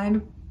right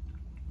side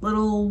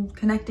little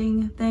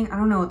connecting thing. I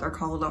don't know what they're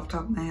called off the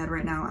top of my head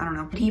right now, I don't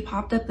know. He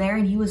popped up there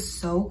and he was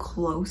so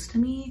close to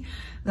me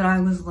that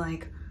I was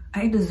like, I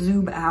had to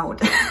zoom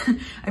out.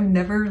 I've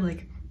never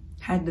like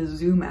had to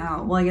zoom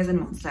out. Well, I guess in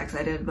MONSTA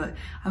I did, but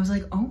I was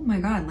like, oh my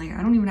god, like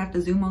I don't even have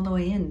to zoom all the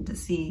way in to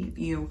see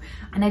you.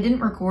 And I didn't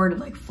record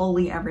like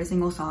fully every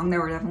single song. There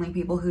were definitely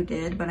people who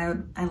did, but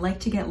I like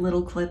to get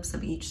little clips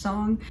of each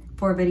song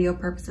for video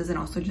purposes and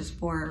also just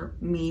for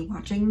me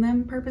watching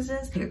them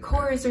purposes. Like a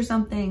chorus or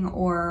something,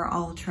 or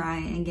I'll try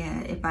and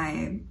get, if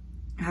I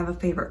have a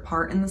favorite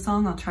part in the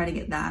song, I'll try to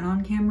get that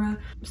on camera.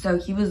 So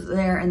he was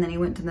there and then he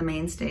went to the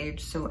main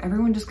stage. So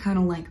everyone just kind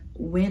of like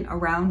went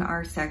around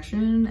our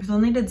section. So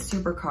then they did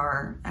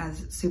Supercar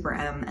as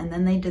SUPERM, and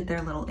then they did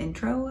their little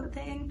intro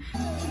thing.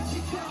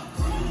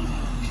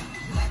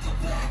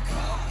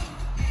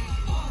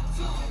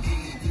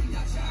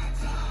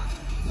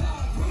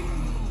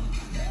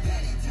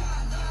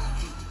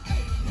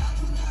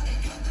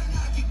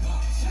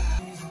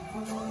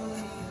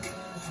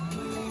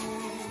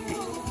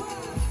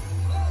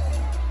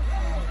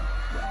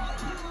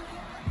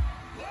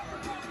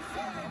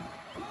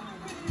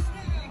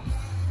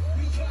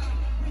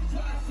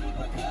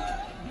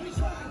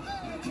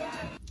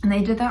 And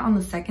they did that on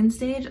the second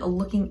stage,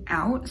 looking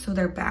out, so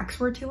their backs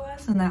were to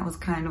us, and that was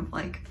kind of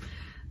like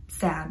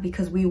sad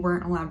because we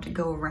weren't allowed to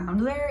go around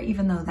there,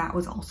 even though that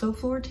was also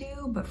floor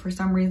 2, but for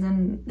some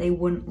reason they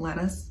wouldn't let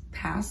us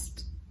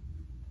past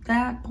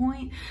that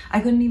point.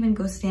 I couldn't even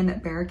go stand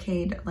at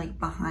barricade like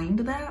behind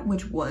that,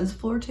 which was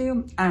floor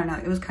 2. I don't know,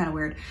 it was kind of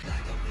weird.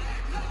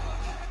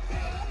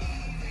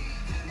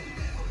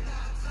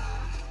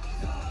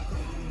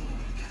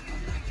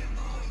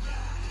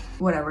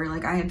 Whatever,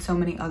 like I had so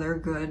many other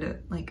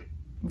good like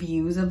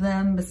views of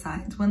them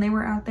besides when they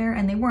were out there,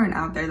 and they weren't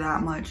out there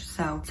that much.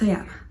 So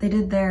yeah, they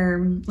did their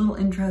little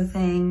intro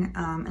thing,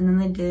 and then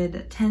they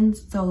did 10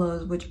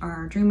 solos, which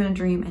are Dream in a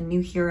Dream and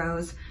New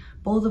Heroes,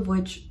 both of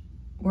which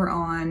were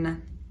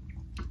on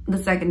the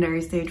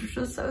secondary stage, which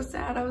was so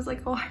sad. I was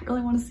like, oh, I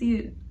really want to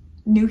see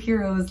New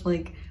Heroes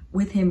like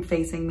with him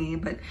facing me,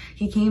 but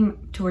he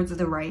came towards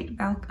the right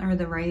balcony, or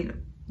the right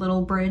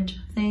little bridge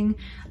thing,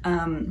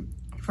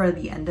 for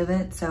the end of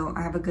it, so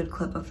I have a good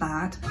clip of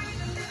that.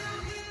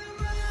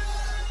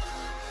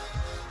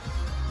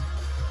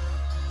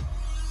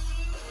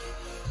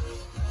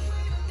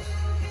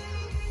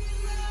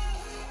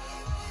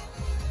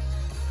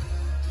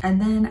 And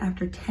then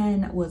after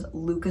 10 was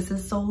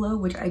Lucas's solo,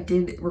 which I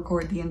did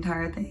record the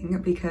entire thing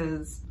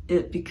because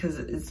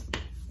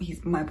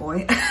he's my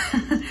boy.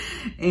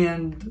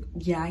 And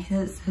yeah,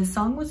 his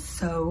song was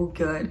so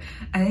good.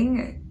 I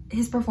think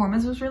his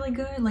performance was really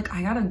good. Like,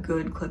 I got a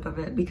good clip of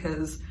it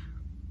because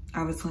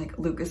I was like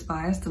Lucas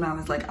biased, and I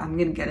was like, I'm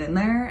gonna get in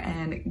there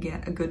and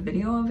get a good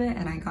video of it,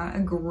 and I got a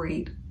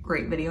great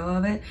video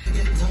of it.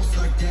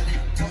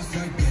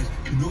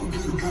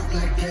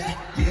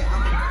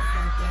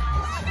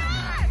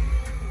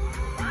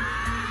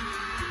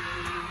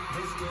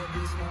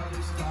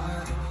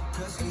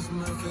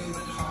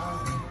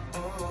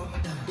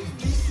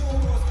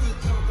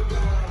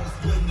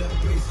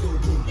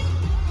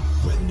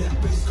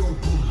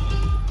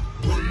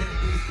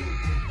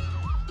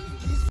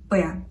 But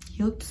yeah,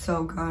 he looked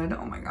so good.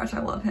 Oh my gosh, I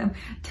love him.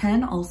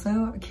 10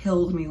 also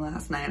killed me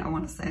last night, I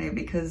want to say,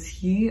 because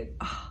he,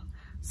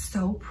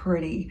 so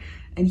pretty,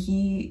 and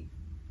he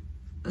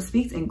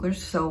speaks English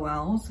so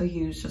well. So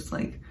he was just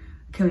like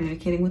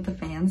communicating with the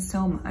fans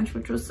so much,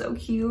 which was so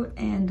cute.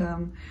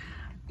 And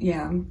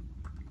yeah,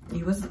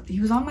 he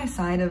was on my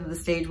side of the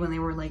stage when they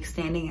were like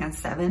standing at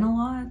 7 a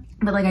lot.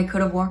 But like, I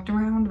could have walked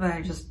around, but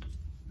I just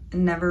I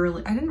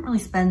didn't really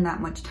spend that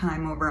much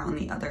time over on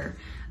the other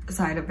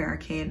side of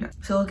barricade.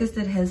 So Lucas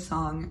did his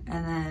song,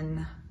 and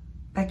then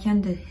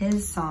Baekhyun did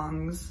his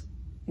songs,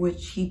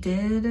 which he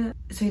did.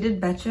 So he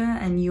did Betcha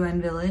and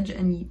UN Village,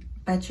 and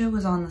Betcha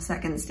was on the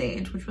second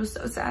stage, which was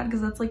so sad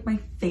because that's like my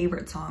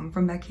favorite song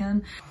from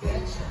Baekhyun.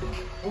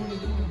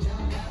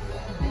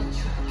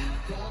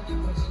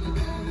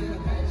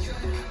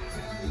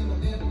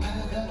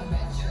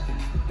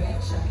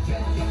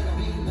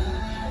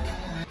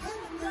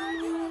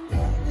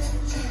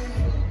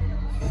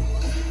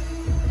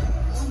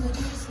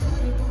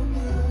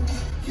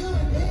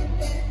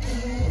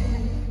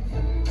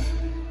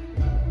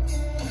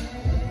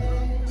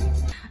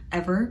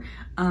 Ever.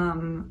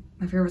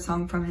 My favorite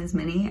song from his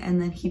mini, and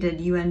then he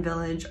did UN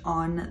Village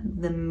on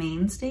the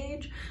main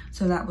stage,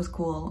 so that was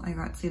cool. I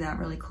got to see that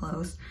really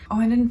close.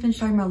 Oh, I didn't finish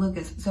talking about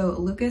Lucas. So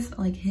Lucas,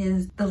 like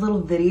the little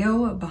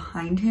video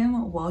behind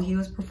him while he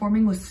was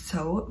performing was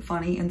so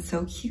funny and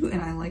so cute,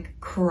 and I like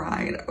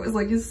cried. I was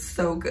like, it's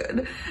so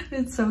good.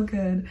 It's so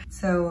good.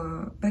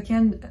 So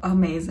Baekhyun,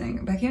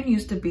 amazing. Baekhyun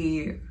used to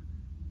be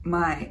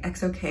my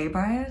XOK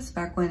bias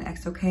back when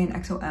XOK and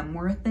XOM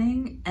were a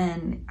thing,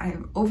 and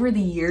over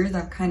the years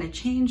I've kind of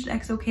changed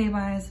XOK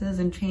biases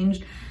and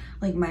changed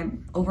like my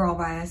overall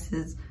bias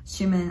is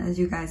Superhuman, as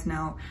you guys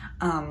know,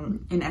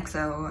 in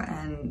EXO,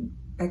 and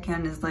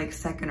Baekhyun is like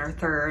second or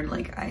third.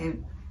 Like, I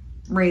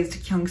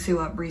raised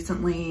Kyungsoo up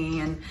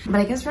recently, but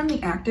I guess from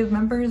the active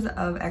members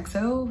of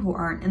EXO who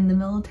aren't in the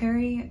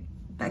military,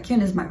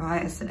 Baekhyun is my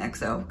bias in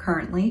EXO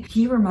currently.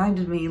 He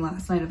reminded me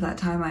last night of that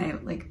time I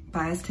like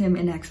biased him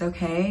in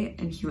XOK,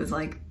 and he was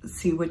like,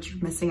 see what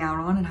you're missing out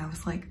on, and I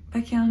was like,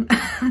 Baekhyun.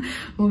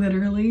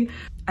 Literally.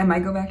 I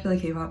might go back to the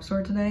K-pop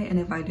store today, and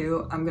if I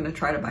do, I'm gonna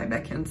try to buy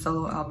Baekhyun's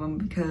solo album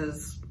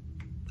because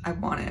I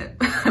want it.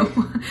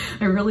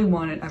 I really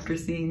want it after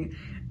seeing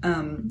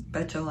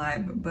Betcha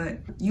live. But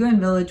UN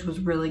Village was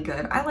really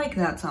good. I like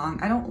that song.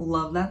 I don't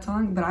love that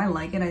song, but I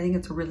like it. I think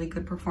it's a really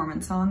good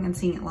performance song, and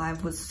seeing it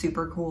live was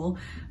super cool.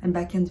 And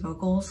Baekhyun's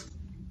vocals,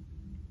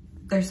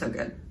 they're so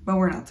good, but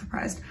we're not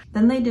surprised.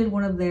 Then they did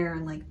one of their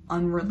like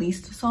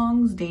unreleased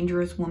songs,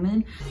 Dangerous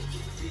Woman.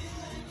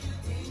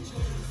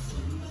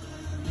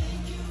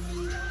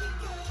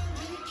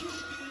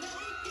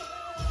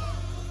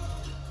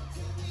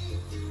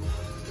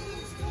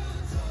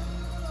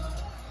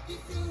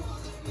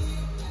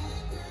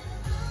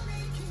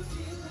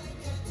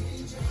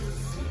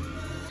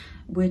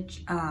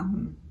 Which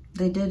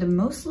they did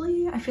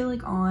mostly, I feel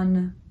like,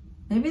 on,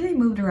 maybe they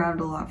moved around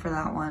a lot for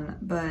that one,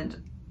 but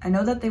I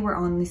know that they were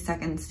on the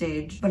second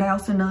stage, but I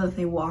also know that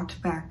they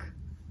walked back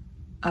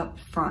up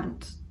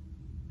front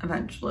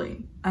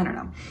eventually. I don't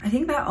know. I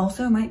think that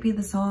also might be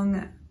the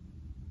song,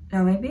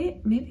 no, maybe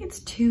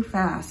it's Too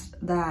Fast,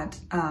 that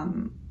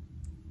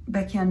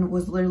Baekhyun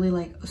was literally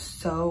like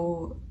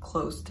so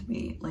close to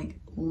me, like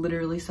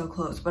literally so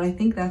close. But I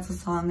think that's a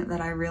song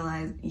that I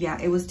realized, yeah,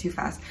 it was Too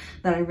Fast,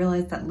 that I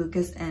realized that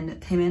Lucas and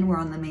Taemin were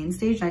on the main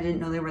stage. I didn't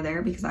know they were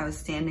there because I was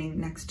standing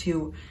next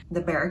to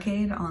the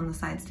barricade on the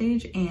side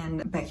stage,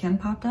 and Baekhyun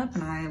popped up,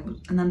 and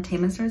then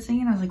Taemin started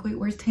singing. I was like, wait,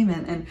 where's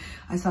Taemin? And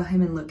I saw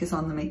him and Lucas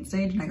on the main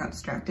stage, and I got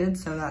distracted.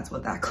 So that's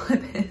what that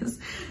clip is.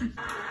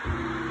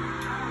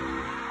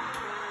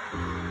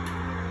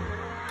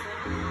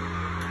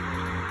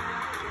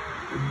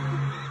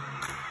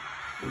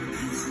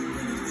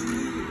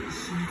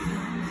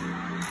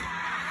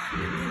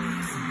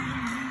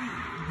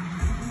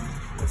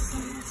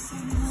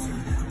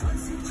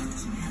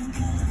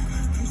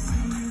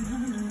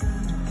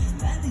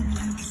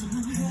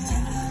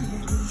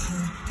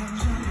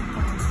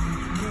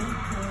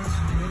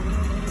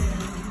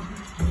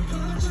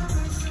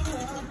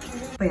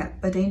 But yeah,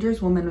 But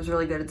Dangerous Woman was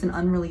really good. It's an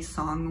unreleased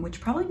song,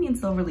 which probably means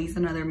they'll release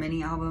another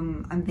mini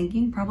album. I'm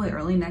thinking probably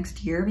early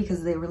next year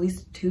because they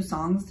released 2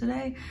 songs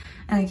today.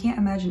 And I can't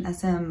imagine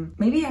SM,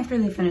 maybe after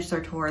they finish their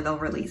tour, they'll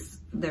release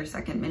their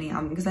second mini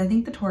album because I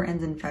think the tour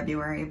ends in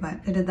February,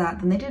 but they did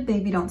that. Then they did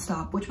Baby Don't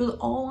Stop, which was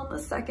all on the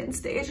second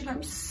stage, and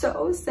I'm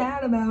so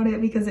sad about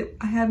it because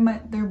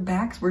their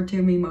backs were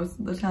to me most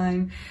of the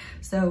time.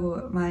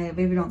 So my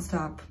Baby Don't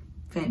Stop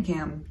fan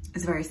cam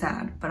is very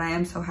sad, but I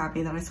am so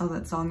happy that I saw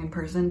that song in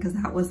person because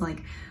that was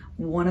like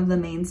one of the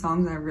main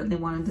songs I really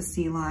wanted to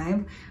see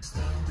live.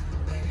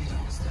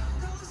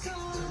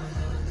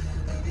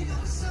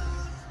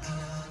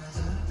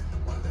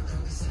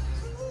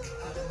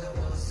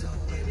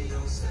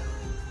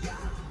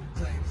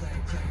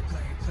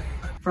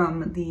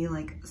 From the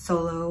like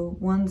solo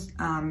ones,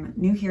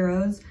 New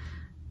Heroes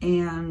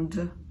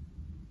and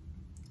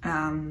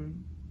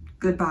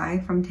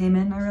Goodbye from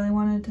Taemin I really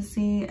wanted to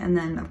see, and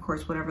then of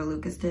course whatever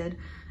Lucas did,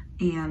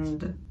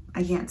 and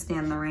I Can't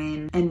Stand the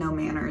Rain and No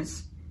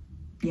Manners.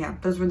 Yeah,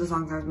 those were the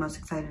songs I was most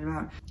excited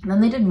about. And then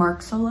they did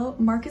Mark solo.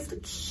 Mark is the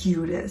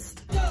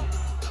cutest.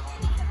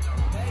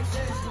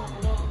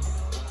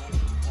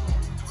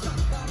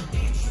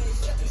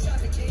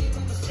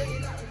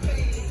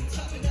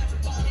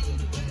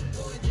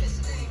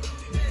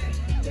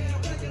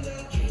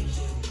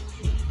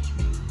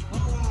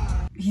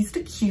 He's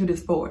the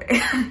cutest boy.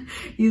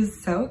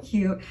 He's so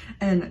cute.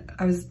 And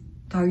I was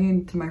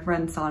talking to my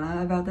friend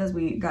Sana about this.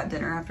 We got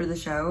dinner after the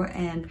show,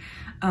 and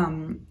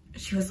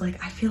she was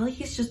like, I feel like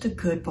he's just a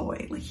good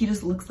boy. Like, he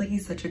just looks like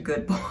he's such a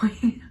good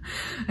boy.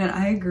 And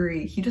I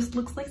agree. He just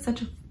looks like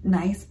such a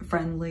nice,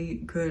 friendly,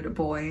 good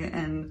boy,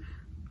 and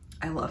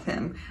I love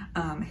him.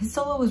 His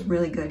solo was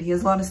really good. He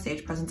has a lot of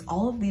stage presence.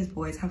 All of these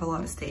boys have a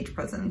lot of stage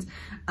presence.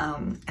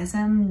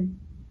 SM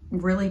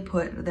really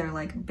put their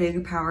like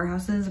big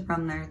powerhouses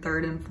from their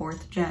 3rd and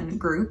 4th gen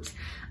groups.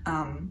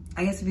 I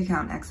guess if you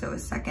count EXO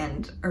as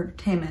second, or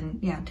Taemin,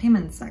 yeah,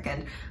 Taemin's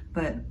second,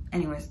 but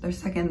anyways, their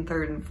 2nd,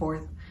 3rd, and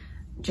 4th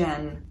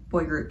gen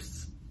boy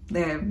groups,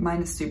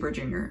 minus Super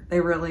Junior,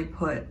 they really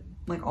put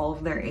like all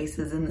of their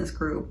aces in this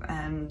group,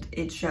 and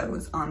it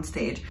shows on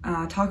stage.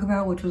 Talk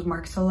About, which was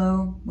Mark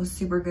solo, was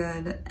super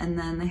good, and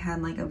then they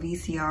had like a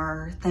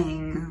VCR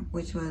thing,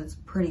 which was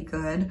pretty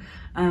good,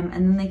 and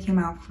then they came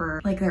out for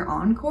like their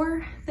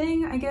encore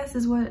thing, I guess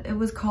is what it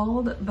was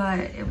called, but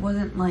it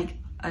wasn't like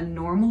a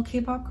normal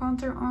K-pop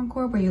concert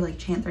encore where you like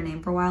chant their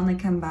name for a while and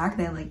they come back.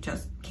 They like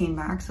just came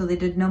back, so they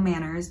did No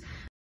Manners.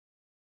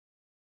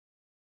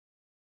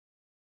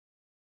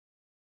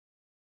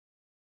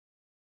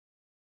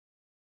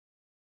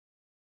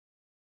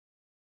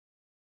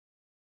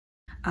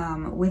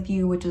 With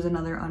You, which is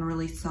another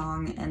unreleased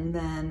song, and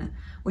then,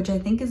 which I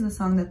think is the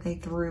song that they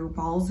threw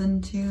balls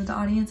into the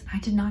audience. I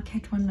did not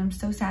catch one, and I'm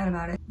so sad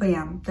about it. But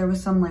yeah, there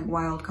was some like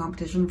wild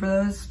competition for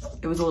those.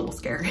 It was a little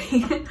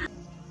scary.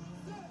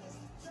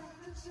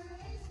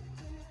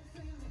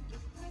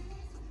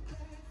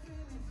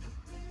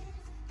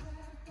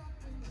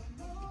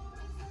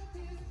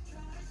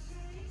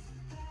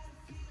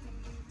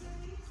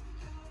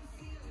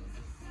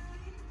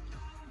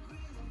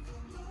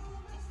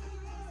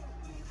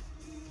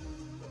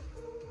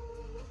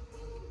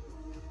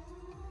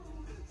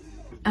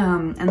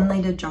 And then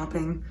they did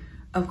Jopping,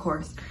 of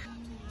course.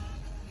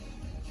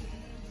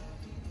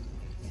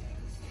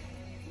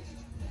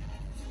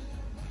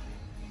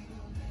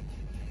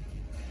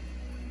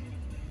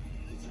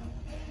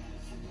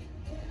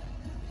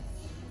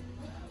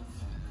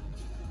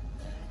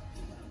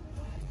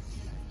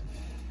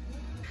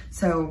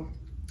 So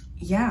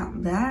yeah,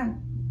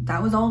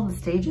 that was all the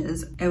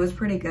stages. It was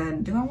pretty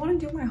good. Do I want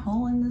to do my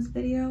haul in this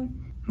video?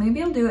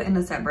 Maybe I'll do it in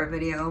a separate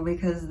video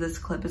because this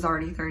clip is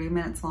already 30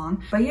 minutes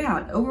long. But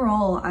yeah,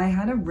 overall, I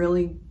had a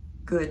really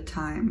good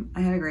time. I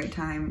had a great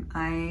time.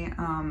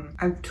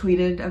 I've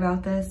tweeted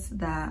about this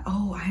that,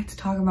 oh, I had to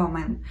talk about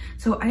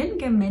so I didn't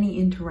get many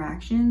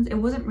interactions. It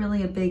wasn't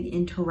really a big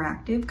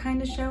interactive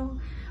kind of show.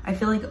 I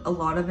feel like a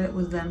lot of it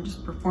was them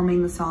just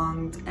performing the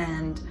songs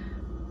and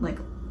like,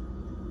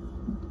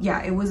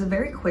 yeah, it was a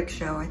very quick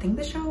show. I think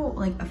the show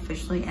like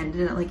officially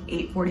ended at like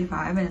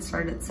 8:45 and it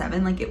started at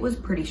 7. Like, it was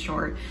pretty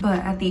short. But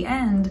at the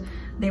end,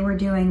 they were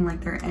doing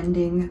like their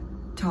ending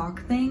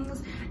talk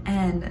things.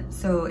 And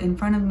so in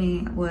front of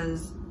me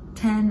was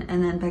Ten,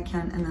 and then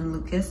Baekhyun, and then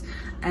Lucas.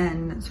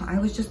 And so I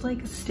was just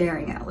like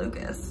staring at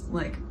Lucas,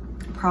 like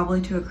probably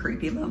to a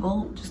creepy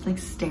level, just like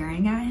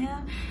staring at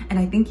him. And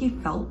I think he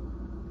felt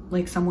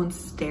like someone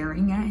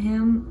staring at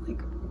him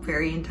like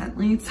very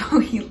intently, so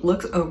he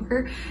looks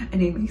over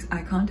and he makes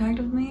eye contact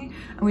with me,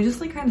 and we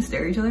just like kind of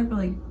stare at each other for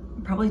like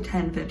probably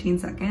 10-15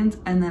 seconds,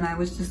 and then I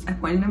pointed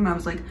at him and I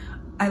was like,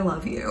 I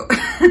love you.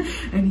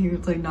 And he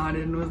was like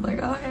nodded and was like,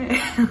 oh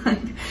hey. Like,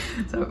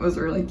 so it was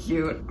really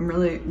cute. I'm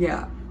really,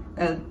 yeah,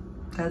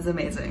 that's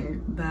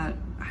amazing. That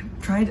I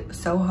tried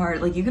so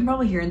hard, like you can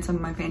probably hear in some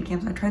of my fan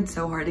cams, I tried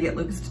so hard to get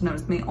Lucas to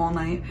notice me all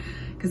night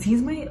because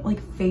he's my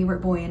like favorite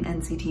boy in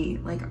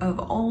NCT. Like, of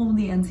all of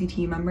the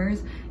NCT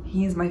members,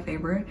 he's my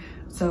favorite,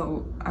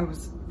 so I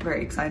was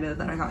very excited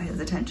that I got his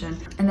attention.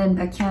 And then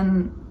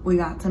Baekhyun, we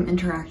got some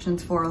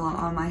interactions for a lot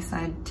on my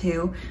side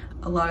too.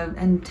 A lot of,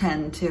 and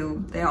 10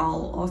 too. They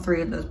all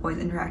three of those boys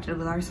interacted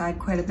with our side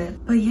quite a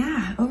bit. But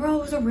yeah, overall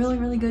it was a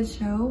really good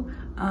show.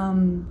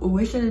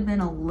 Wish it had been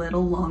a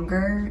little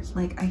longer.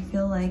 Like, I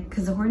feel like,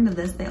 because according to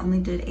this, they only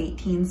did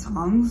 18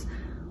 songs,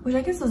 which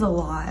I guess is a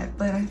lot,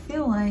 but I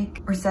feel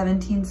like, or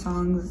 17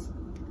 songs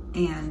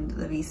and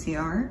the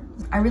VCR.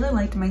 I really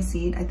liked my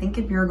seat. I think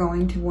if you're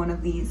going to one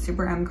of these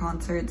Super M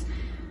concerts,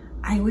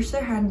 I wish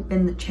there hadn't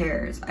been the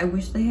chairs. I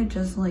wish they had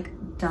just like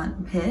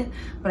done pit,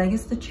 but I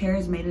guess the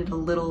chairs made it a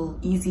little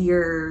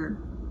easier.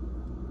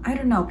 I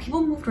don't know,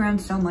 people moved around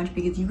so much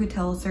because you could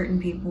tell certain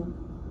people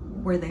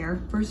were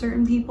there for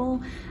certain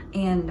people,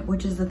 and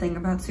which is the thing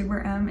about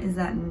Super M, is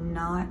that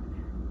not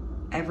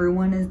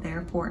everyone is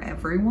there for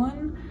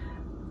everyone,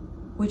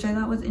 which I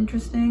thought was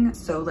interesting.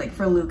 So like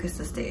for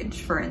Lucas's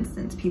stage, for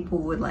instance, people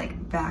would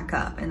like back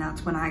up, and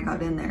that's when I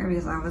got in there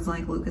because I was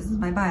like, Lucas is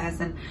my bias,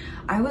 and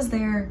I was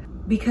there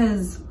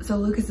because, so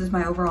Lucas is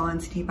my overall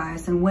NCT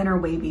bias, and when are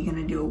WayV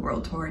gonna do a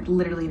world tour?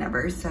 Literally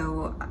never.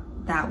 So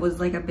that was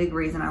like a big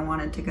reason I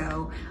wanted to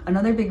go.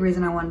 Another big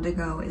reason I wanted to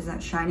go is that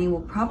SHINee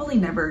will probably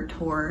never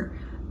tour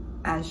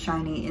as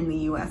SHINee in the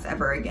US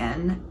ever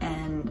again,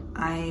 and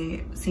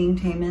seeing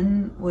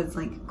Taemin was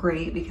like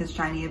great because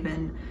SHINee had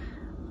been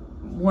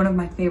one of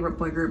my favorite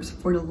boy groups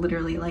for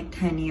literally like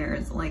 10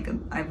 years. Like,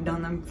 I've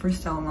known them for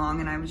so long,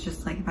 and I was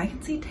just like, if I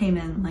can see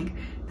Taemin, like,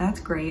 that's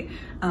great.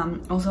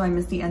 Also, I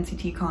missed the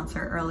NCT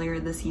concert earlier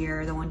this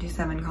year, the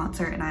 127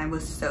 concert, and I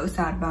was so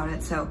sad about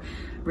it, so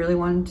really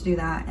wanted to do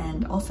that.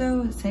 And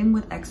also, same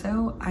with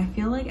EXO. I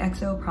feel like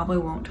EXO probably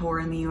won't tour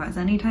in the US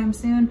anytime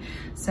soon,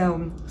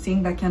 so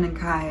seeing Baekhyun and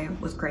Kai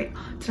was great.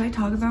 Did I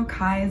talk about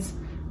Kai's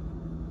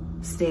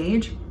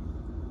stage?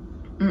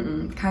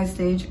 Kai's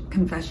stage,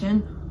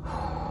 confession.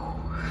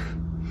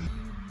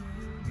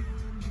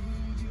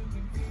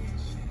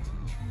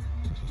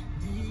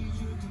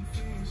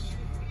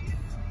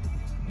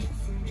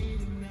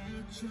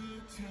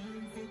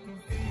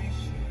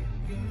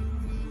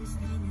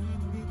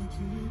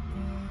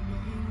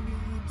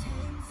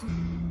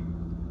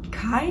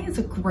 Kai is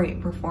a great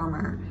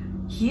performer.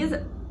 He is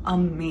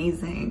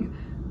amazing.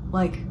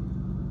 Like,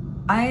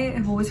 I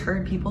have always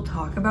heard people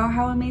talk about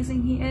how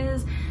amazing he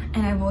is,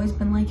 and I've always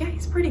been like, yeah,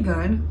 he's pretty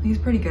good. He's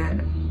pretty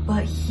good.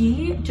 But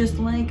he just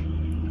like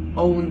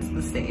owns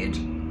the stage.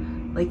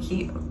 Like,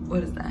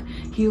 what is that?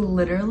 He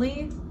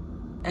literally,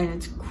 and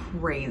it's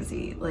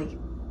crazy. Like,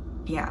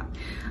 yeah.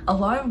 A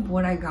lot of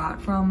what I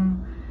got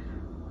from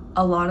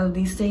a lot of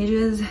these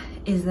stages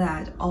is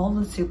that all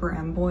the Super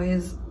M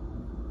boys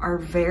are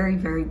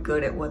very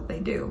good at what they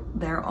do.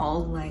 They're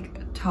all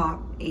like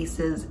top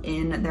aces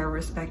in their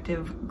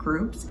respective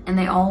groups, and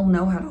they all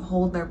know how to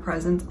hold their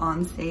presence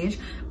on stage,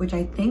 which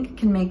I think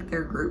can make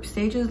their group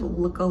stages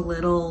look a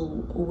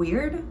little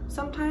weird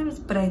sometimes,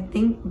 but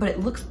it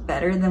looks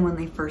better than when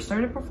they first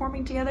started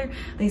performing together.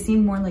 They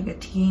seem more like a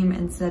team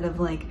instead of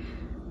like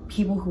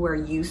people who are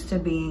used to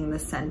being the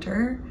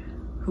center,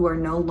 who are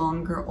no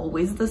longer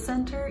always the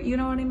center, you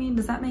know what I mean?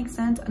 Does that make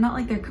sense? Not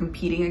like they're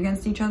competing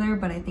against each other,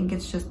 but I think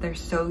it's just they're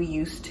so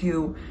used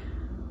to,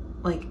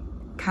 like,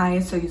 Kai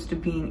is so used to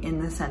being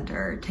in the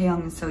center,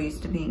 Taeyong is so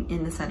used to being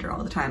in the center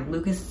all the time,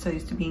 Lucas is so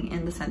used to being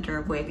in the center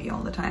of WayV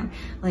all the time.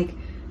 Like,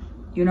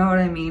 you know what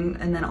I mean?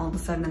 And then all of a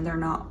sudden they're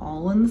not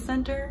all in the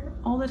center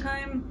all the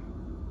time.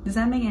 Does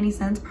that make any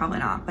sense? Probably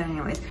not, but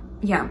anyways.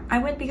 Yeah, I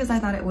went because I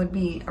thought it would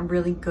be a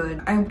really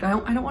good, I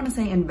don't want to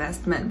say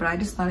investment, but I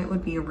just thought it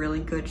would be a really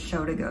good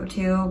show to go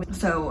to.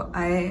 So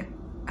I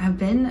have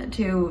been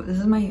to, this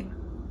is my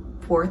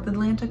 4th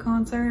Atlanta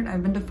concert.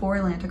 I've been to 4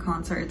 Atlanta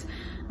concerts,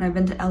 and I've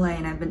been to LA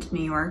and I've been to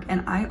New York,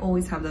 and I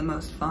always have the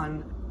most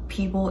fun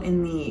people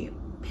in the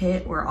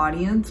pit or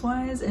audience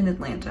wise in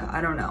Atlanta.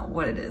 I don't know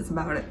what it is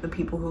about it, the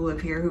people who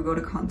live here, who go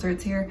to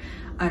concerts here,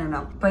 I don't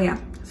know. But yeah,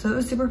 so it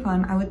was super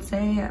fun. I would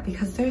say,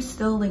 because there's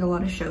still like a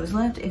lot of shows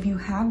left, if you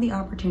have the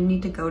opportunity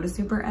to go to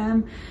Super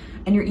M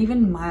and you're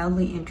even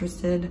mildly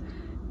interested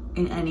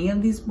in any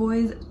of these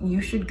boys,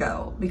 you should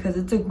go, because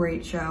it's a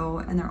great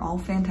show and they're all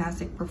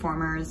fantastic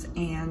performers,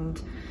 and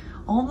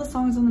all the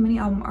songs on the mini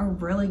album are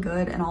really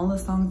good, and all the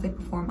songs they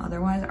perform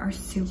otherwise are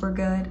super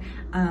good.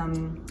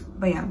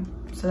 But yeah,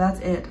 so that's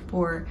it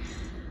for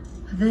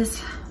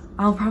this.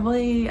 I'll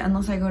probably,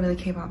 unless I go to the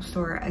K-pop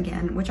store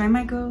again, which I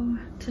might go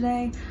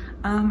today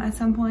at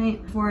some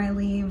point before I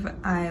leave,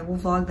 I will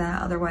vlog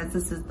that. Otherwise,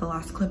 this is the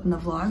last clip in the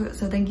vlog.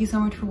 So thank you so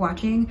much for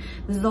watching.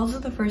 This is also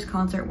the first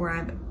concert where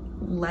I've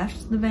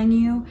left the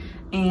venue,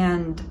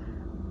 and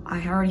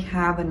I already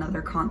have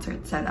another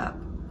concert set up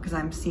because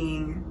I'm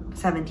seeing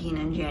 17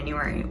 in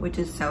January, which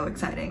is so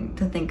exciting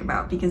to think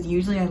about, because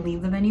usually I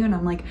leave the venue and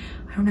I'm like,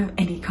 I don't have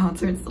any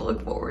concerts to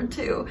look forward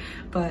to,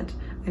 but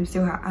I'm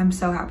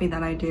so happy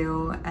that I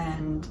do.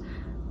 And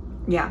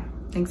yeah,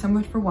 thanks so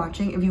much for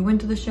watching. If you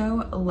went to the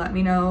show, let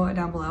me know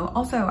down below.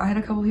 Also, I had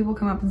a couple people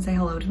come up and say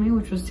hello to me,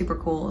 which was super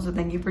cool, so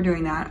thank you for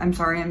doing that. I'm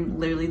sorry I'm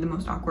literally the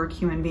most awkward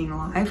human being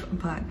alive,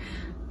 but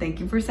thank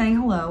you for saying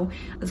hello.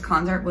 This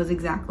concert was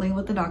exactly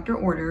what the doctor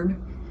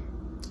ordered.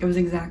 It was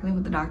exactly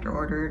what the doctor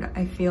ordered.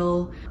 I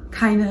feel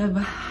kind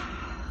of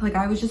like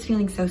I was just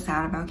feeling so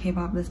sad about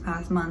K-pop this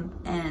past month,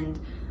 and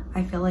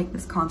I feel like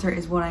this concert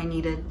is what I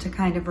needed to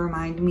kind of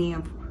remind me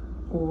of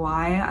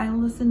why I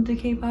listened to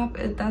K-pop.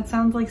 That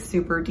sounds like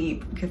super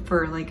deep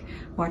for like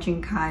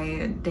watching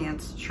Kai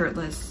dance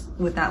shirtless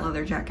with that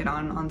leather jacket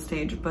on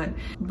stage, but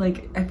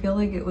like I feel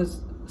like it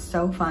was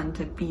so fun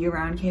to be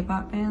around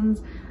K-pop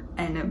fans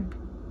and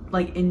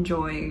like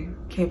enjoy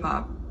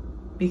K-pop,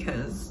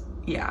 because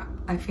yeah,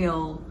 I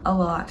feel a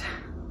lot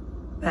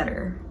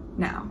better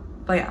now.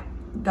 But yeah,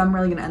 I'm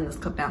really gonna end this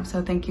clip now.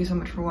 So thank you so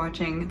much for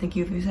watching. Thank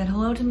you if you said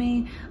hello to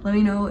me. Let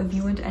me know if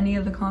you went to any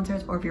of the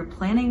concerts or if you're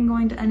planning on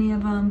going to any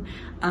of them.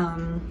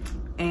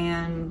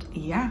 And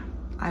yeah,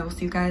 I will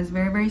see you guys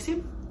very, very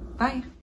soon. Bye.